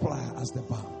multiply as the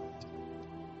bud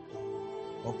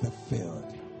of the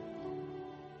field.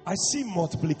 I see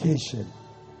multiplication.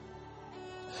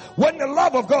 When the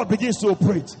love of God begins to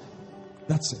operate,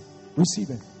 that's it.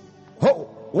 Receive it. Oh,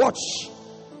 watch.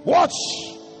 Watch.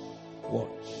 Watch.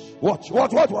 Watch.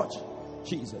 Watch. Watch. Watch.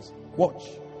 Jesus. Watch.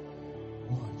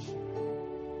 Watch.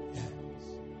 Yes.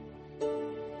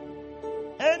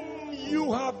 And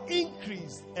you have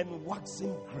increased and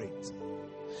waxing great.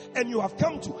 And you have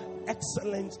come to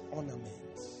excellent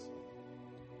ornaments.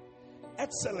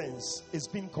 Excellence is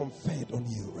being conferred on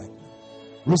you right now.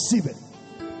 Receive it.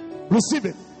 Receive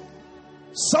it.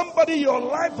 Somebody, your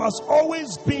life has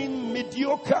always been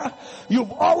mediocre.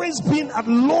 You've always been at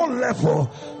low level,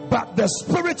 but the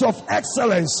spirit of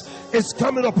excellence is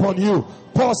coming upon you.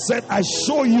 Paul said, I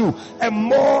show you a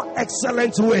more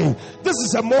excellent way. This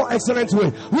is a more excellent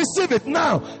way. Receive it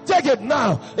now. Take it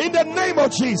now. In the name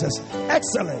of Jesus.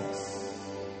 Excellence.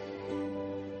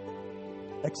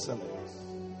 Excellence.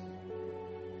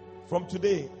 From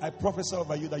today, I prophesy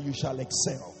over you that you shall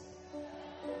excel.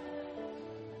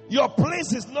 Your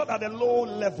place is not at a low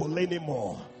level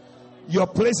anymore. Your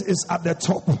place is at the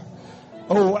top.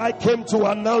 Oh, I came to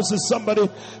announce to somebody,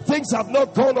 things have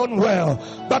not gone on well,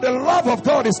 but the love of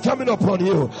God is coming upon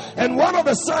you. And one of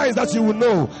the signs that you will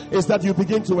know is that you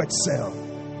begin to excel.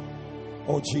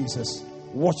 Oh, Jesus.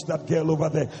 Watch that girl over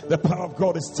there. The power of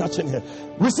God is touching her.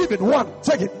 Receive it. 1.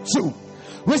 Take it. 2.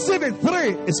 Receive it. 3.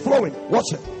 It's flowing.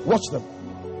 Watch it. Watch them.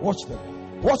 Watch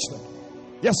them. Watch them.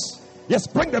 Yes. Yes.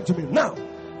 Bring them to me now.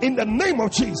 In the name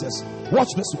of Jesus. Watch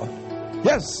this one.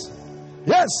 Yes.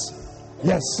 Yes.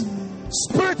 Yes.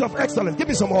 Spirit of excellence. Give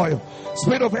me some oil.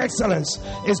 Spirit of excellence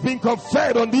is being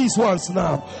conferred on these ones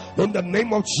now. In the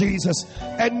name of Jesus.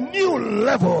 A new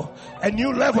level. A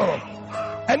new level.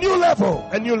 A new level.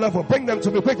 A new level. Bring them to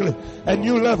me quickly. A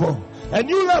new level. A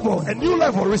new level. A new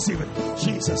level. Receive it.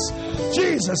 Jesus.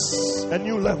 Jesus. A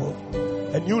new level.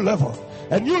 A new level.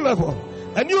 A new level.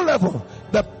 A new level.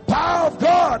 The power of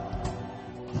God.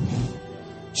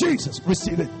 Jesus,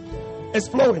 receive it. It's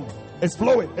flowing. It's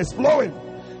flowing. It's flowing.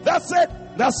 That's it.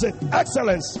 That's it.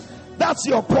 Excellence. That's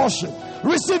your portion.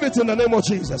 Receive it in the name of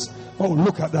Jesus. Oh,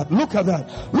 look at that. Look at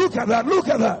that. Look at that. Look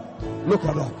at that. Look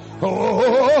at that.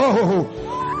 Oh.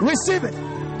 Receive it.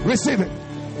 Receive it.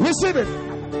 Receive it.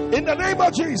 In the name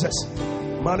of Jesus.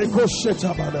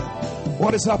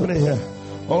 What is happening here?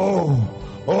 Oh.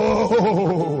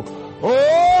 Oh.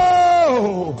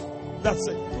 Oh. That's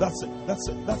it. That's it. That's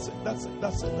it. That's it. That's it.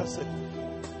 That's it. That's it.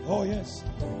 Oh, yes.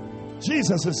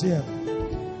 Jesus is here.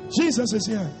 Jesus is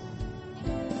here.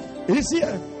 He's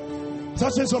here.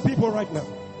 Touching some people right now.